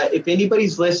got if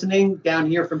anybody's listening down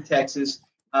here from Texas,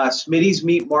 Smitty's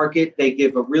Meat Market. They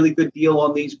give a really good deal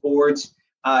on these boards.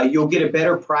 You'll get a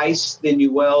better price than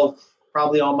you will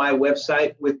probably on my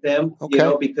website with them.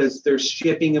 Because there's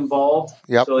shipping involved.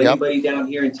 So anybody down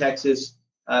here in Texas,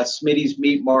 Smitty's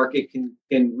Meat Market can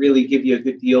really give you a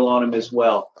good deal on them as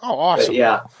well. Oh, awesome!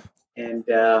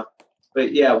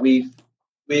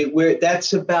 We're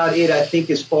that's about it, I think,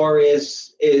 as far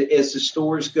as the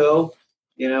stores go.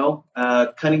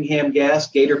 Cunningham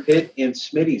Gas, Gator Pit, and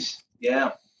Smitty's.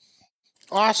 Yeah.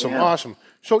 Awesome.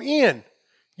 So, Ian,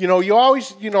 you've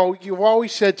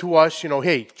always said to us,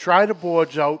 hey, try the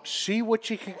boards out, see what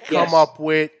you can come up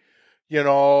with,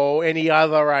 any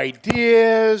other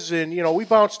ideas, and we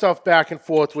bounce stuff back and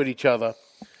forth with each other.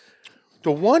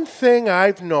 The one thing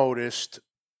I've noticed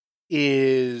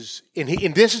is,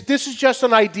 and this is just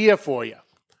an idea for you,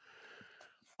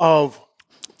 of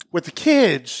with the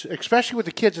kids, especially with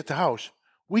the kids at the house,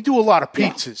 we do a lot of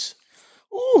pizzas.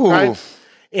 Ooh. Right?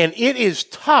 And it is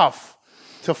tough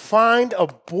to find a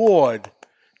board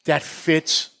that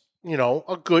fits,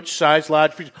 a good size,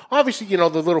 large pizza. Obviously, the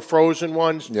little frozen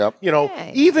ones. Yep.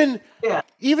 Even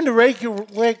the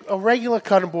regular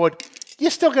cutting board, you're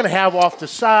still going to have off the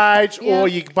sides, or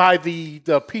you buy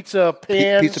the pizza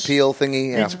pans. Pizza peel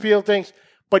thingy. Pizza peel things.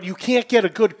 but you can't get a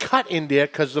good cut in there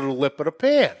because of the lip of the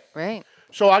pan. Right.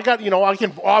 So I got, I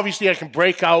can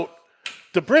break out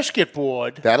the brisket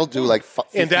board. That'll do like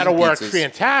 15 and that'll work pizzas.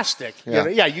 Fantastic.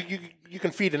 Yeah. You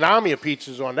can feed an army of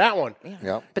pizzas on that one.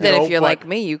 Yeah. But then if you're like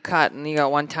me, you cut and you got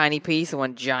one tiny piece and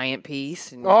one giant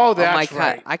piece. And that's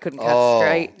right. I couldn't cut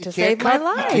straight to save my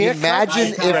life.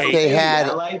 Imagine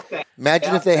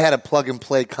if they had a plug and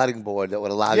play cutting board that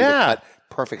would allow you to cut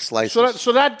perfect slices.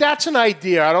 So that's an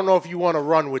idea. I don't know if you want to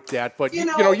run with that, but you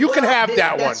can have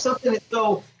that one. Something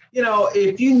so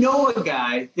if you know a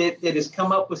guy that has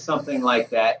come up with something like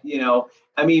that,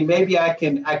 I mean, maybe I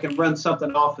can run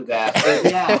something off of that. But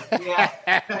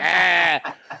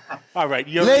yeah. All right,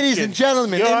 ladies and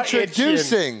gentlemen,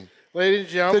 introducing ladies and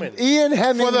gentlemen, Ian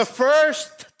Hemmings, for the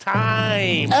first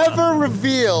time ever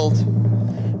revealed,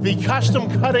 the custom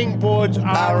cutting boards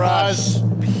are us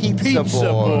pizza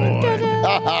board.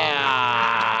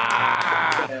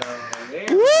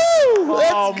 Woo!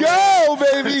 Let's go,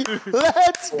 baby.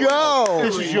 Let's go.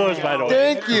 This is yours, by the way.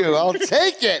 Thank you. I'll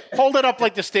take it. Hold it up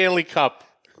like the Stanley Cup.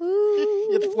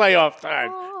 It's playoff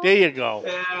time. There you go.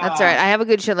 That's all right. I have a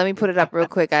good shot. Let me put it up real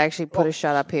quick. I actually put a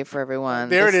shot up here for everyone.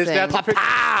 There it is. Thing. That's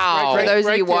Pow! For those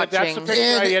of you watching. That's the picture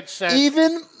I had sent.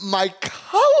 Even my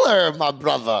color, my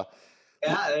brother.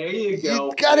 Yeah, there you go.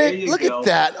 You got it. Look at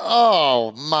that.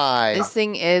 Oh, my. This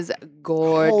thing is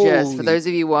gorgeous. Holy. For those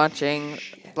of you watching,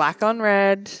 black on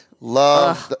red.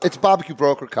 Love. It's barbecue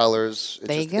broker colors. It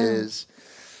there just you go. is.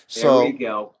 So, there we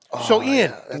go. So,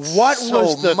 Ian, what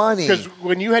was the money? Because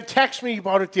when you had texted me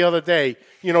about it the other day,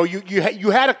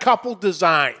 you had a couple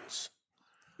designs.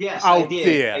 Yes, out I did.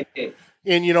 there. I did.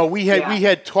 And we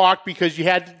had talked because you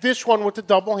had this one with the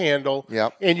double handle,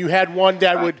 and you had one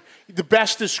that would, the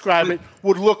best describe it,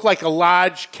 would look like a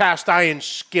large cast iron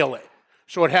skillet.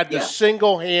 So it had the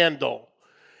single handle.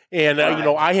 And,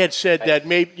 I had said that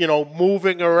maybe,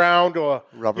 moving around or,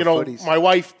 Rubber footies. My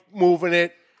wife moving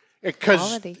it,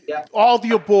 because all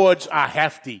your boards are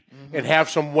hefty and have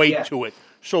some weight to it.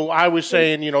 So I was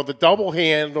saying, the double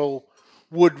handle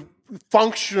would,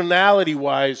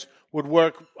 functionality-wise, would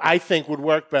work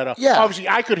better. Yeah. Obviously,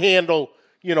 I could handle,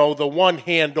 the one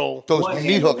handle. Those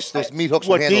meat hooks will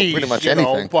handle pretty much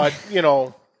anything. But,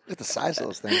 look at the size of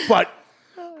those things. But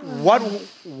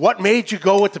what made you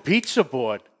go with the pizza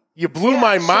board? You blew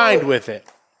my mind with it.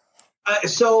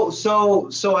 So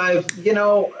I've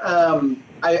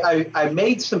I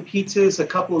made some pizzas a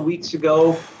couple of weeks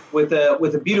ago with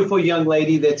a beautiful young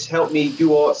lady that's helped me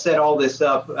set all this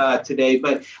up today.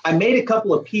 But I made a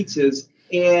couple of pizzas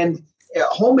and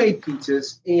homemade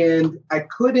pizzas, and you're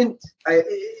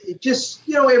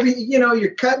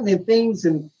cutting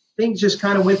and things just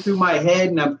kind of went through my head,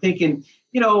 and I'm thinking,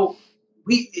 the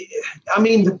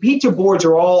pizza boards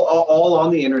are all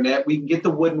on the internet. We can get the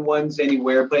wooden ones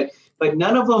anywhere, but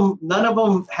none of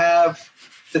them have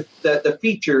the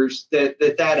features that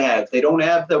have. They don't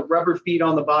have the rubber feet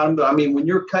on the bottom. I mean, when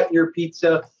you're cutting your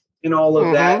pizza and all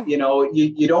of that, you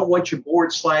don't want your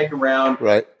board sliding around.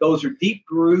 Right. Those are deep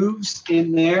grooves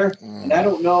in there, and I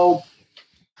don't know.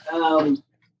 I've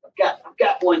got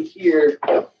one here.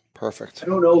 Perfect. I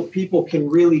don't know if people can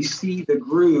really see the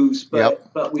grooves, but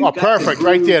we've got perfect the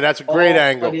right there. That's a great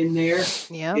angle in there.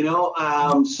 Yeah.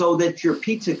 So that your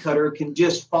pizza cutter can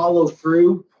just follow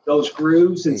through those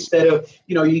grooves instead of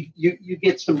you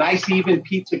get some nice even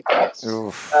pizza cuts.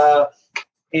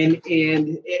 And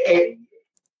it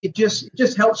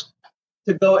just helps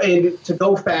to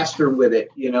go faster with it,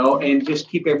 and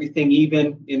just keep everything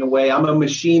even in a way. I'm a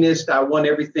machinist. I want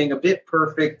everything a bit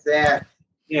perfect.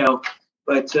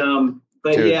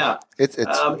 But dude, yeah, it's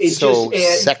so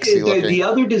sexy looking. The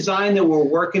other design that we're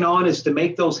working on is to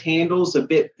make those handles a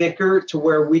bit thicker to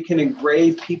where we can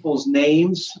engrave people's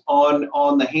names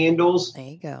on the handles. There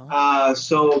you go.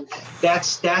 So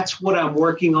that's what I'm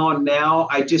working on now.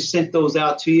 I just sent those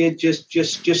out to you just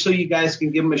so you guys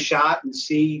can give them a shot and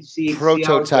see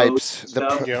prototypes.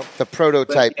 The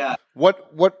prototype. Yeah.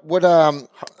 What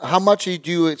how much do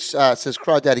you says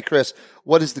Crawdaddy Chris,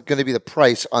 what is going to be the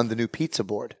price on the new pizza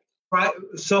board? Right.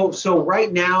 So right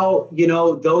now,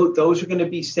 those are going to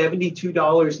be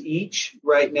 $72 each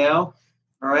right now.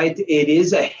 All right. It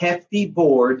is a hefty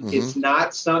board. Mm-hmm. It's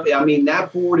not something,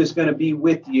 that board is going to be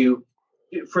with you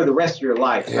for the rest of your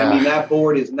life. Yeah. That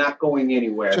board is not going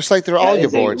anywhere. Just like they're all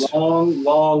your boards. A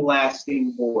long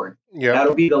lasting board. Yeah.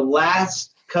 That'll be the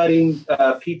last cutting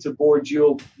pizza board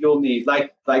you'll need.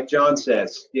 Like John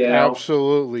says. Yeah.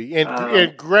 Absolutely.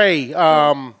 And Gray,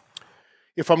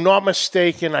 if I'm not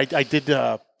mistaken, I did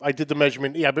the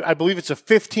measurement. Yeah, I believe it's a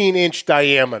 15-inch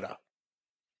diameter.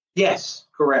 Yes,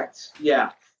 correct.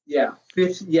 Yeah. Yeah.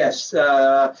 Yes.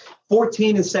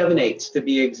 14 and 7/8 to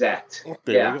be exact.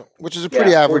 There you go. Which is a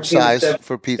pretty average size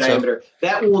for pizza. Diameter.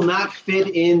 That will not fit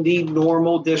in the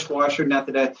normal dishwasher.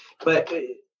 But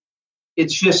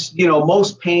it's just,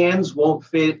 most pans won't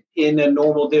fit in a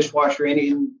normal dishwasher,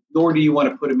 nor do you want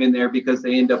to put them in there because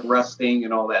they end up rusting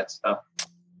and all that stuff.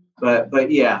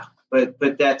 But yeah.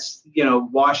 But that's,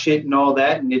 wash it and all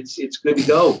that, and it's good to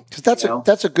go. Because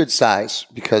that's a good size,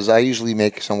 because I usually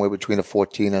make somewhere between a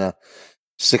 14 and a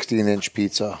 16-inch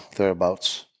pizza,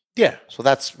 thereabouts. Yeah. So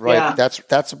that's right. Yeah.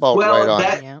 That's about right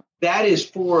on. That is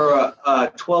for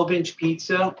a 12-inch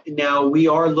pizza. Now we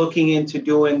are looking into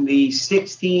doing the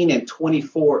 16 and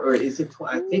 24, or is it?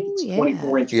 I think it's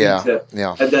 24-inch pizza.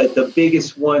 Yeah. The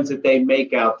biggest ones that they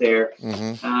make out there.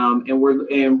 Mm-hmm.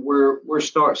 And we're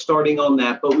starting on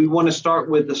that, but we want to start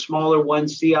with the smaller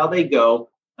ones, see how they go.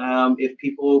 If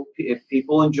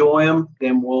people enjoy them,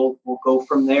 then we'll go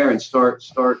from there and start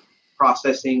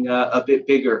processing a bit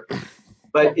bigger.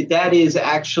 But that is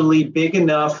actually big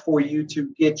enough for you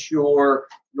to get your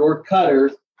cutter.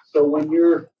 So when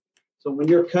you're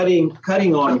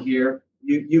cutting on here,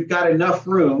 you've got enough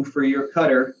room for your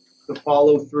cutter to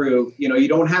follow through. You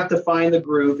don't have to find the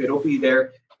groove; it'll be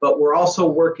there. But we're also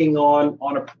working on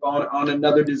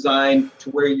another design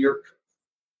to where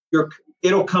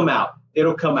it'll come out.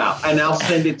 It'll come out, and I'll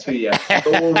send it to you. But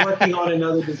we're working on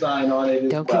another design on it.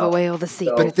 Don't give away all the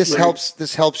secrets. But this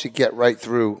helps you get right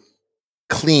through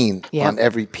clean on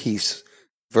every piece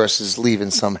versus leaving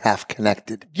some half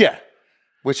connected. Yeah.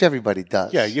 Which everybody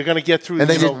does. Yeah, you're going to get through. And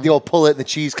then you'll pull it and the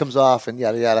cheese comes off and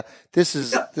yada, yada. This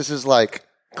is like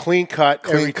clean cut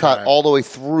all the way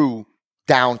through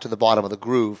down to the bottom of the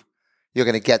groove. You're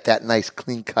going to get that nice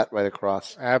clean cut right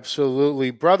across.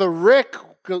 Absolutely. Brother Rick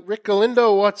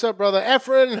Galindo, what's up, brother?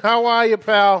 Efren, how are you,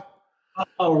 pal?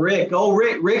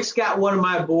 Rick's got one of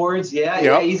my boards.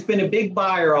 Yeah, he's been a big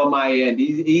buyer on my end.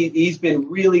 He's been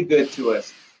really good to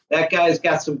us. That guy's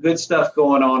got some good stuff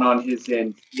going on his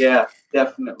end. Yeah,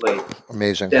 definitely.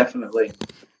 Amazing. Definitely.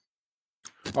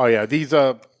 Oh yeah, these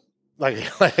are like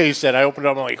you said. I opened it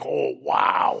up. I'm like, oh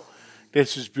wow,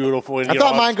 this is beautiful. And, I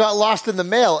thought mine got lost in the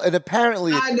mail, and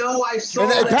apparently I know I saw.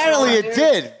 And apparently it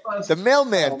did. The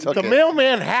mailman took it. The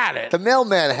mailman had it. The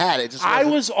mailman had it. I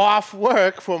was off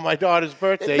work for my daughter's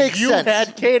birthday. It makes sense.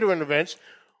 Had catering events.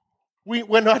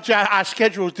 We're not. Our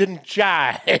schedules didn't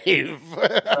jive.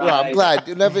 Well, I'm glad.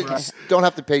 You don't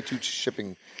have to pay 2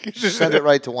 shipping. Just send it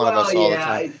right to one of us all the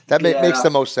time. That makes the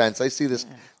most sense. I see this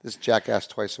jackass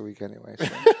twice a week anyway. So.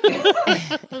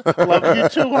 Love you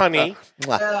too, honey.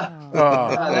 That's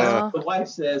what the wife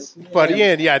says. But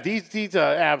Ian, these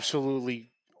are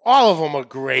absolutely. All of them are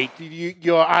great.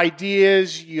 Your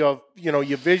ideas, your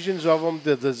visions of them,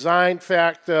 the design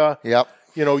factor. Yep.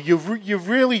 You've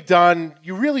really done.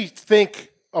 You really think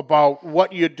about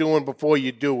what you're doing before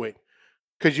you do it,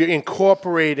 because you're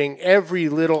incorporating every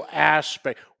little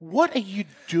aspect. What are you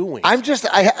doing? I'm just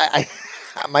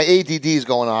my ADD is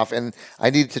going off, and I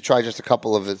needed to try just a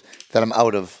couple of it that I'm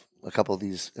out of a couple of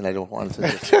these, and I don't want to.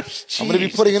 I'm going to be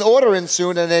putting an order in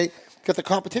soon, and they got the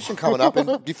competition coming up,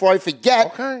 and before I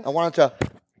forget, I wanted to.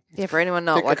 Yeah, for anyone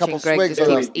not watching, Greg just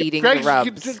keeps eating the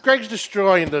rubs. Greg's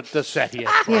destroying the set here.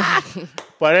 Yeah.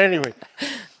 But anyway,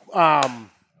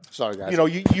 sorry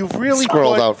guys. You've really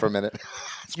scrolled out for a minute.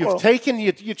 You've taken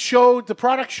the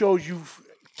product shows you've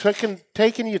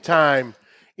taken your time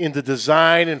in the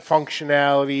design and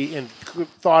functionality and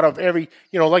thought of every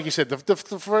like you said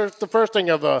the first thing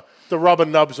of the rubber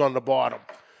nubs on the bottom.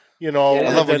 I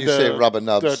love when you say rubber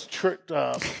nubs.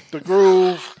 The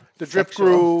groove, the drip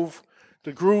groove,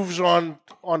 the grooves on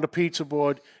the pizza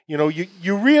board.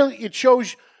 It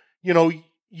shows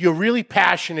you're really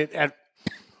passionate at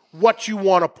what you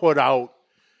want to put out.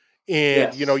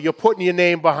 And, you're putting your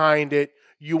name behind it.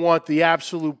 You want the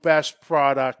absolute best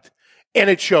product. And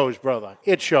it shows, brother.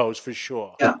 It shows for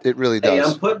sure. Yeah. It really does. Hey,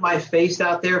 I'm putting my face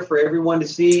out there for everyone to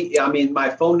see. I mean, my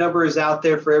phone number is out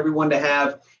there for everyone to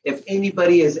have. If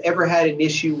anybody has ever had an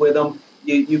issue with them,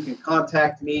 you can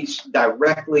contact me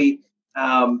directly,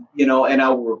 and I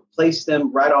will replace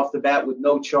them right off the bat with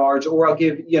no charge. Or I'll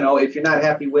give, if you're not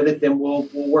happy with it, then we'll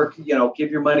work,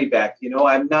 give your money back.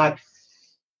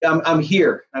 I'm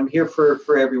here. I'm here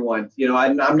for everyone.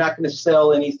 I'm not going to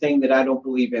sell anything that I don't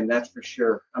believe in. That's for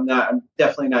sure. I'm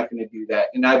definitely not going to do that.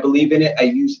 And I believe in it. I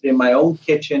use it in my own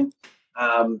kitchen.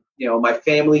 My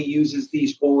family uses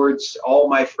these boards. All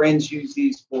my friends use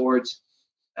these boards.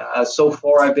 So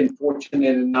far, I've been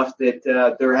fortunate enough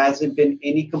that there hasn't been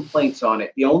any complaints on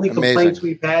it. The only complaints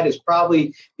we've had is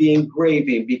probably the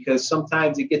engraving, because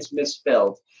sometimes it gets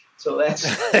misspelled. So that's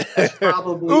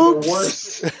probably the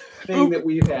worst. thing that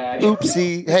we've had.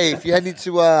 Oopsie. Hey, if you need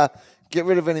to get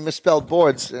rid of any misspelled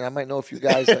boards, I might know a few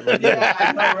guys that might Yeah,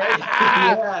 I know, right?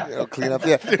 Yeah. clean up.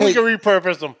 Yeah. We can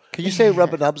repurpose them. Can you say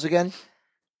rubber nubs again?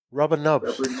 Rubber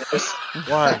nubs.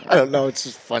 Why? I don't know. It's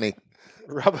just funny.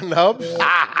 Rubber nubs?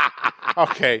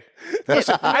 Okay.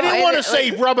 Listen, I didn't want to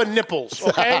say rubber nipples,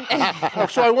 okay?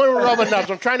 So I went with rubber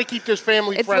nubs. I'm trying to keep this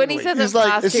family It's friendly. when he says He's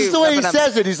like, this is the way he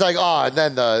says it. He's like, and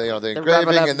then the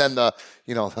engraving, and then the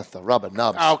rubber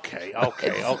nubs. Okay.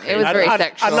 It was very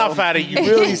sexual. Enough out of you.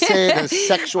 You really say it in a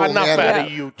sexual Enough manner. out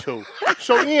of you, too.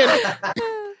 So, Ian,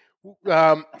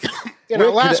 in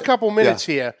the last couple minutes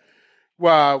here,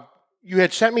 you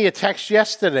had sent me a text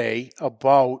yesterday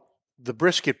about the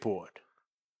brisket board.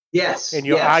 Yes. And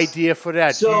your idea for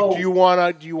that. So, do you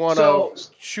want to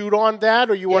shoot on that,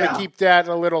 or you want to keep that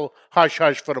a little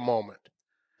hush-hush for the moment?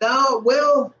 No,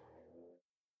 well,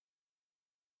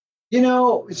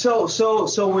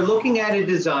 so we're looking at a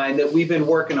design that we've been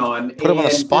working on. Put him on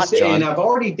the spot, John. And I've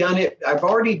already done it.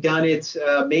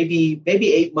 Maybe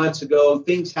 8 months ago.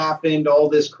 Things happened, all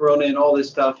this Corona and all this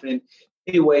stuff. And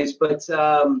anyways, but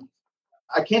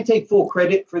I can't take full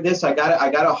credit for this. I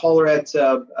got to holler at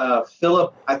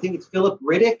Philip. I think it's Philip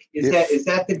Riddick. Is that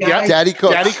the guy? Yeah, Daddy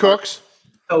Cooks.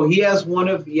 So he has one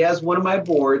of my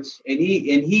boards, and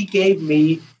he gave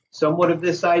me somewhat of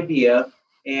this idea,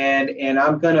 and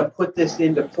I'm going to put this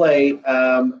into play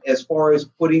as far as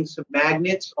putting some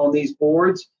magnets on these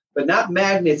boards, but not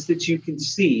magnets that you can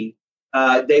see.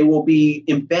 They will be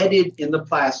embedded in the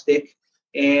plastic,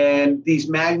 and these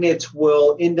magnets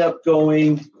will end up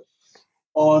going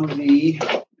on let me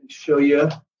show you.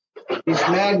 These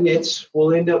magnets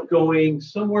will end up going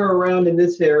somewhere around in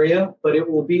this area, but it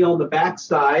will be on the back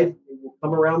side. It will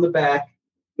come around the back.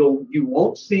 You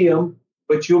won't see them,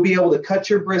 but you'll be able to cut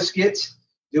your briskets,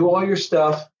 do all your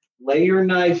stuff, lay your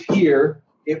knife here.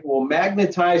 It will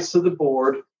magnetize to the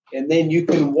board, and then you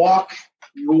can walk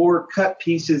your cut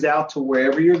pieces out to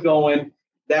wherever you're going.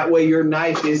 That way your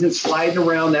knife isn't sliding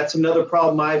around. That's another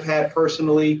problem I've had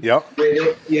personally with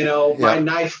it. My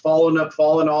knife falling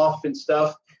off and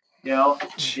stuff,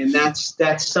 and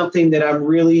that's something that I'm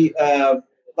really,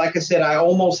 like I said, I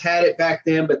almost had it back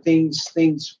then, but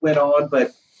things went on,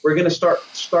 but we're going to start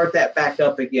that back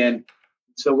up again.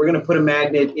 So we're going to put a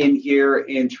magnet in here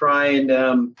and try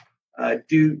and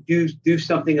do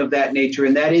something of that nature.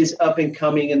 And that is up and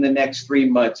coming in the next 3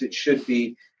 months. It should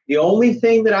be. The only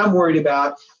thing that I'm worried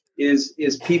about is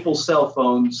people's cell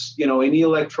phones, any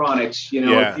electronics,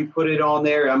 if you put it on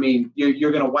there, I mean,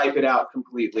 you're going to wipe it out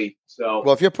completely. So,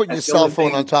 well, if you're putting your cell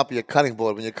phone on top of your cutting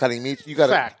board when you're cutting meat, you got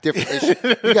a different issue.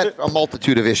 You got a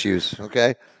multitude of issues.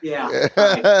 Okay. Yeah.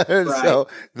 Right. So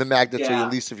the magnets are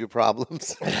the least of your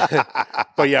problems.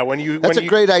 But yeah, that's a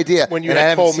great idea. When you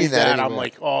had told me that, I'm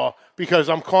like, because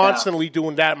I'm constantly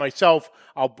doing that myself.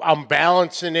 I'm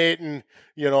balancing it, and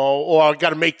or I got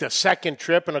to make the second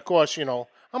trip, and of course,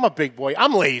 I'm a big boy.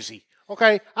 I'm lazy.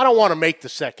 Okay, I don't want to make the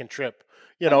second trip.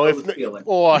 Hey,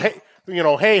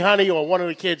 honey, or one of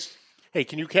the kids. Hey,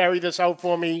 can you carry this out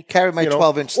for me? Carry my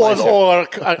 12-inch slicer. Or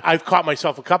I've caught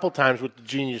myself a couple times with the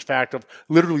genius fact of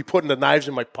literally putting the knives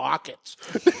in my pockets.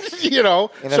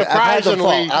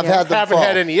 Surprisingly, I haven't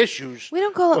had any issues. We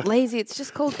don't call it lazy. It's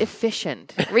just called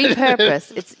efficient.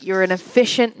 Repurpose. You're an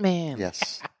efficient man.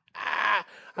 Yes.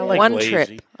 I like one lazy.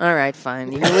 Trip. All right,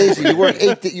 fine. You're lazy. You work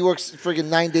you work friggin'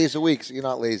 9 days a week, so you're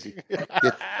not lazy.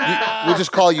 We'll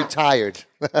just call you tired.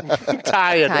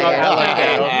 Tired.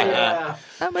 I'm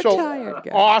a tired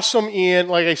guy. Awesome, Ian.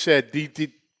 Like I said,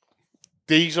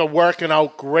 these are working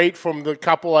out great from the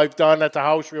couple I've done at the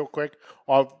house. Real quick,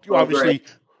 obviously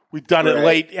we've done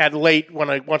it late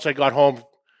once I got home.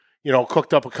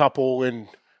 Cooked up a couple and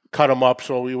cut them up,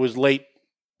 so it was late.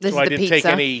 This so I didn't take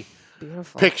any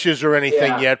pictures or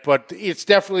anything yet, but I'm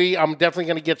definitely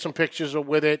going to get some pictures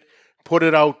with it, put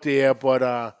it out there.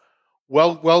 But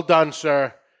well done,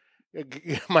 sir.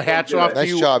 My hat's off to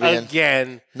you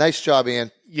again. Nice job,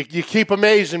 Ian. You keep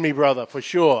amazing me, brother, for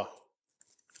sure.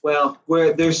 Well,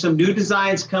 there's some new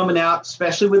designs coming out,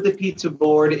 especially with the pizza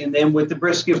board and then with the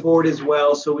brisket board as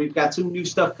well. So we've got some new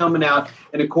stuff coming out.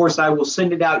 And, of course, I will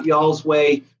send it out y'all's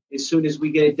way as soon as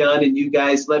we get it done. And you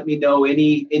guys let me know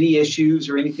any issues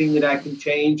or anything that I can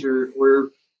change or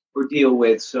deal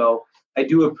with. So I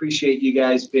do appreciate you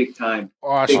guys big time.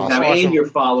 Awesome. Big time. Awesome. And your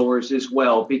followers as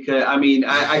well. Because, now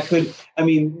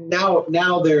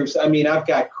there's, I've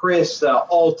got Chris,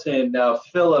 Alton,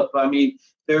 Philip.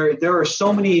 There are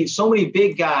so many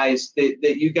big guys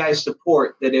that you guys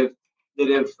support that have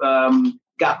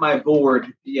got my board,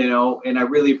 and I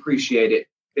really appreciate it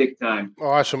big time.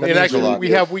 Awesome. And actually,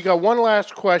 we got one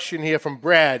last question here from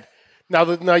Brad.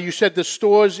 Now you said the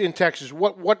stores in Texas.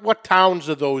 What towns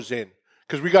are those in?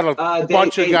 Because we got a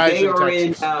bunch of guys in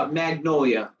Texas. They are in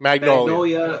Magnolia.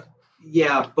 Magnolia.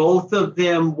 Yeah, both of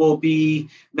them will be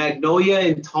Magnolia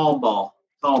and Tomball.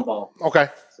 Okay.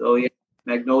 So yeah,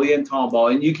 Magnolia and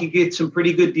Tomball, and you can get some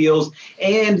pretty good deals.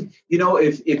 And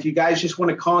if you guys just want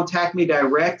to contact me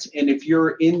direct, and if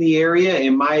you're in the area,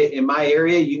 in my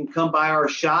area, you can come by our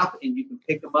shop and you can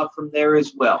pick them up from there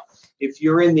as well. If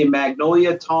you're in the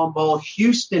Magnolia, Tomball,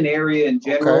 Houston area in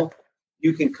general,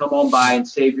 you can come on by and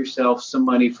save yourself some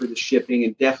money for the shipping,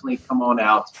 and definitely come on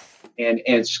out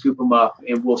and scoop them up,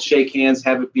 and we'll shake hands,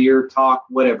 have a beer, talk,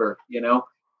 whatever,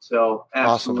 So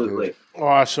absolutely.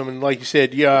 Awesome. And like you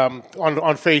said, on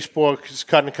Facebook, it's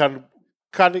Custom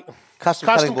Cutting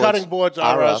Boards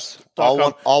R Us. All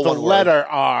the one letter word.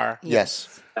 R.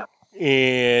 Yes.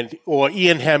 Or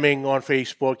Ian Hemming on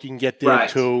Facebook. You can get there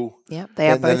too. Yeah,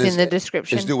 they are both in the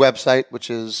description. His new website,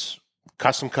 which is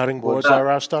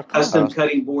CustomCuttingBoardsRUs.com.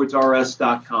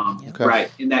 CustomCuttingBoardsRUs.com. Okay.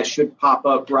 Right. And that should pop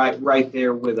up right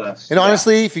there with us. And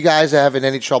honestly, if you guys are having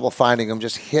any trouble finding them,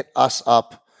 just hit us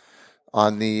up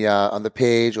on the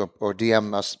page or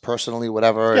DM us personally,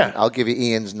 whatever. Yeah. And I'll give you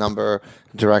Ian's number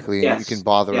directly, and you can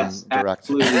bother him direct.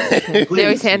 They're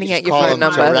always handing out your Call phone him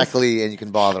number directly, and you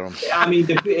can bother him. I mean,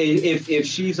 if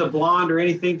she's a blonde or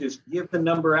anything, just give the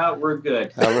number out. We're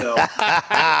good. So.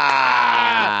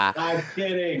 I'm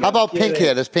kidding. How about pink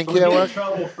hair? Does pink hair work?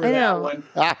 I know.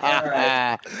 All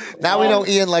right. Now we know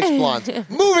Ian likes blondes.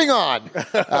 Moving on.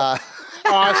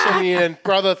 Awesome, Ian.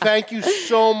 Brother, thank you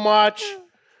so much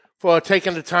for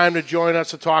taking the time to join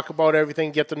us to talk about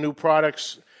everything, get the new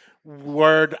products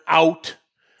word out.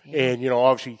 And,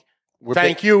 obviously,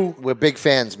 thank you. We're big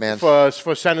fans, man. For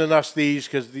sending us these,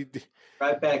 because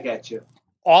Right back at you.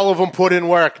 all of them put in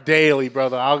work daily,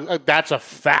 brother. That's a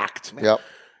fact. Yep.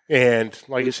 And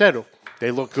like I said,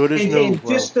 they look good as new. And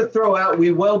just to throw out,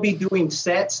 we will be doing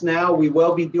sets now. We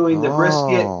will be doing the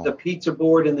brisket, the pizza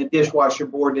board, and the dishwasher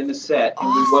board in a set.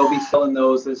 And we will be selling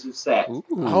those as a set.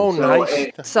 Oh,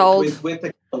 nice. Sold. With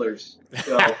the colors.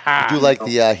 So, I do like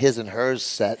the his and hers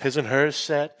set His and hers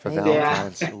set. for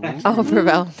Valentine's. Oh, for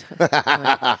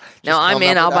Valentine's. No, I'm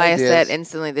in. I'll buy a ideas. set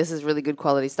instantly. This is really good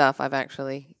quality stuff. I've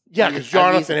actually. Yeah, because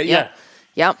Jonathan,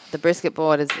 Yep. The brisket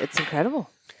board it's incredible.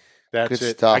 That's Good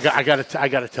it. stuff. I got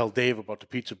to tell Dave about the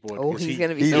pizza board. Oh, because he's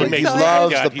going to be he so makes loves excited.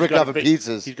 backyard. the brick oven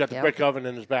pizzas. He's got the Yep. brick oven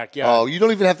in his backyard. Oh, you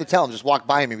don't even have to tell him. Just walk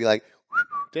by him and be like,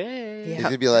 Dave. he's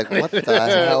going to be like, what the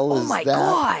hell is Oh my that?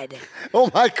 God. Oh,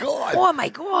 my God. Oh my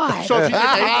God. So if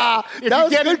That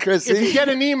was good, Chrissy. If you get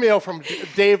an email from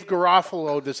Dave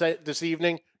Garofalo this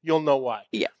evening, you'll know why.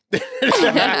 Yeah.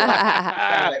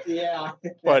 yeah.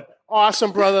 But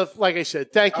awesome, brother. Like I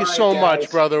said, thank you All right, so guys.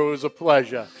 much, brother. It was a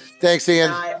pleasure. Thanks,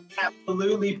 Ian. I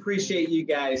absolutely appreciate you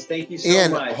guys. Thank you so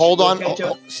Ian, much. hold We'll on. catch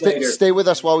up Stay, later. stay with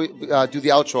us while we do the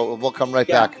outro. We'll come right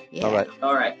Yeah. back. Yeah. All right.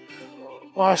 All right.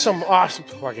 Awesome.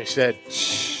 Like I said,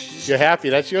 you're happy.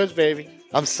 That's yours, baby.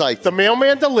 I'm psyched. The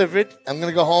mailman delivered. I'm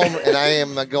gonna go home and I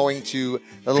am going to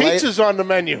Pizza's on the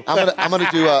menu.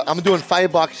 I'm doing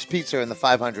firebox pizza in the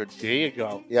 500. There you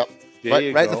go. Yep. There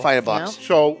you right in go. the firebox.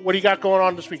 So, what do you got going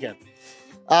on this weekend?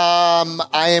 I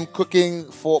am cooking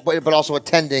but also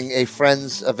attending a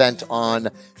friend's event on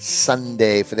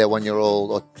Sunday for their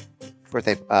 1-year-old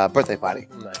birthday party.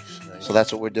 Nice. So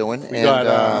that's what we're doing. You're doing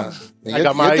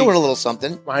a little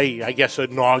something. I guess,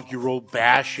 inaugural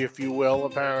bash, if you will,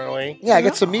 apparently. Yeah, I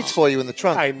got some meats for you in the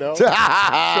trunk. I know. So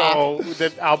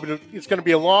it's going to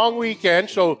be a long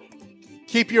weekend. So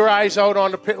keep your eyes out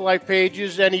on the Pit Life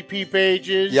pages, NEP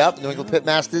pages. Yep, New England Pit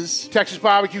Masters. Texas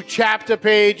Barbecue chapter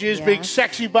pages, Yeah. Big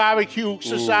Sexy Barbecue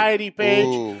Society page.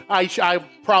 Ooh. I'm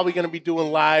probably going to be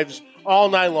doing lives all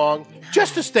night long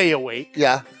just to stay awake.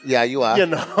 Yeah, you are. You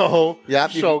know.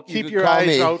 Yep, So you keep can your call eyes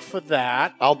me. out for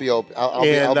that. I'll be open. I'll be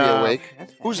And, awake.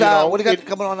 Who's you know, what do you got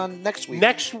coming on next week?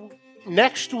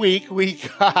 Next week we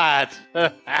got.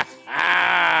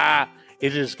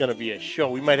 It is going to be a show.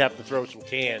 We might have to throw some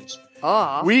cans.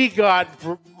 Oh. We got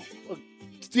a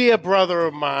dear brother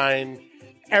of mine,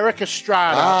 Eric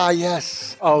Estrada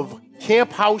Yes. of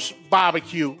Camp House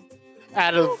Barbecue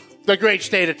out of the great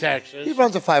state of Texas. He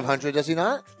runs a 500, does he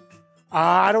not?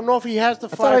 I don't know if he has the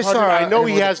thought I 500. saw I know him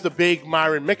he with has the big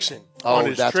Myron Mixon on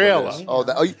his that's trailer. What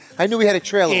it is. I knew he had a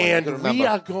trailer. And I couldn't we remember.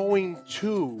 are going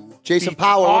to Jason be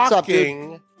Power, what's up, dude?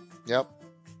 talking Yep.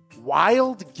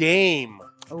 wild game.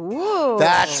 Ooh.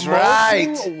 That's Smoking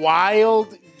right.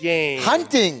 wild game.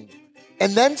 Hunting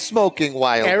and then smoking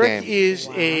wild Eric game. is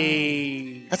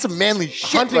a That's a manly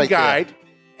shit hunting right guide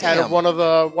there. out of Damn. one of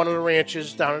the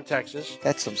ranches down in Texas.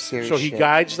 That's some serious So he shit.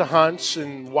 guides the hunts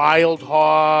and wild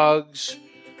hogs,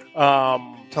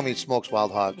 Tell me it smokes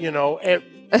wild hog.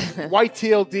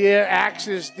 White-tailed deer,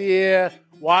 axis deer,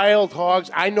 wild hogs.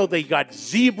 I know they got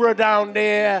zebra down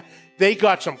there. They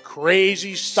got some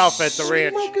crazy stuff at the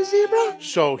ranch. Smoke a zebra?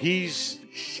 So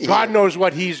God knows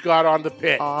what he's got on the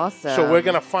pit. Awesome. So we're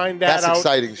going to find that out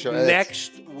exciting,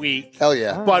 next week. Hell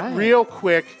yeah. But real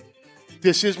quick,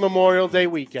 this is Memorial Day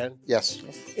weekend. Yes.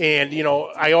 And,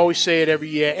 I always say it every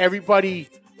year. Everybody,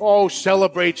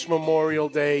 celebrates Memorial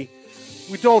Day.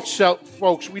 We don't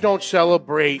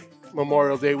celebrate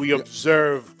Memorial Day. We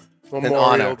observe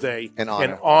Memorial Day. And honor.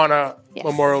 And honor Yes.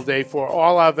 Memorial Day for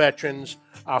all our veterans,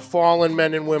 our fallen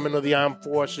men and women of the armed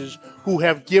forces who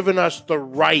have given us the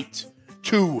right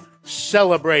to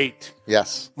celebrate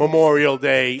Memorial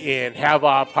Day and have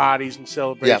our parties and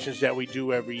celebrations that we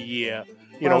do every year.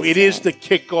 It is the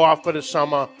kickoff of the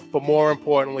summer, but more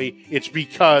importantly, it's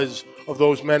because of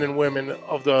those men and women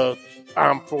of the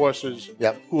armed forces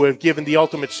who have given the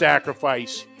ultimate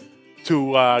sacrifice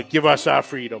to give us our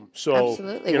freedom. So,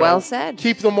 absolutely, well said.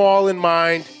 Keep them all in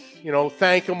mind.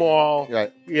 Thank them all.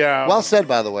 Right. Yeah. Well said,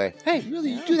 by the way. Hey,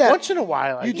 really, you do that once in a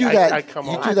while. You do that. I come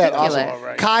you on. do that. Awesome. All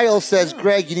right. Kyle says,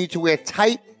 Greg, you need to wear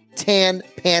tight tan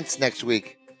pants next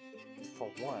week.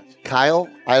 For what? Kyle,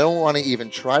 I don't want to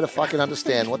even try to fucking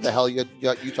understand what the hell you're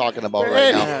talking about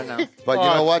right now. No. But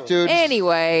you know what, dude?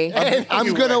 Anyway.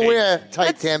 I'm going to wear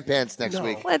tight tan pants next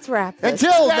week. Let's wrap this.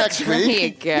 Until next There you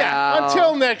week. go. Yeah,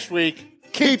 until next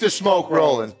week, Keep the smoke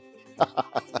rolling.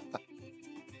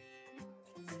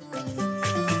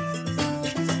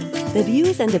 The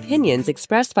views and opinions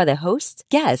expressed by the hosts,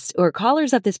 guests, or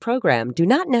callers of this program do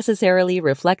not necessarily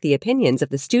reflect the opinions of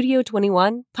the Studio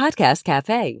 21 Podcast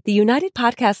Cafe, the United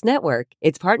Podcast Network,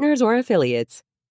 its partners, or affiliates.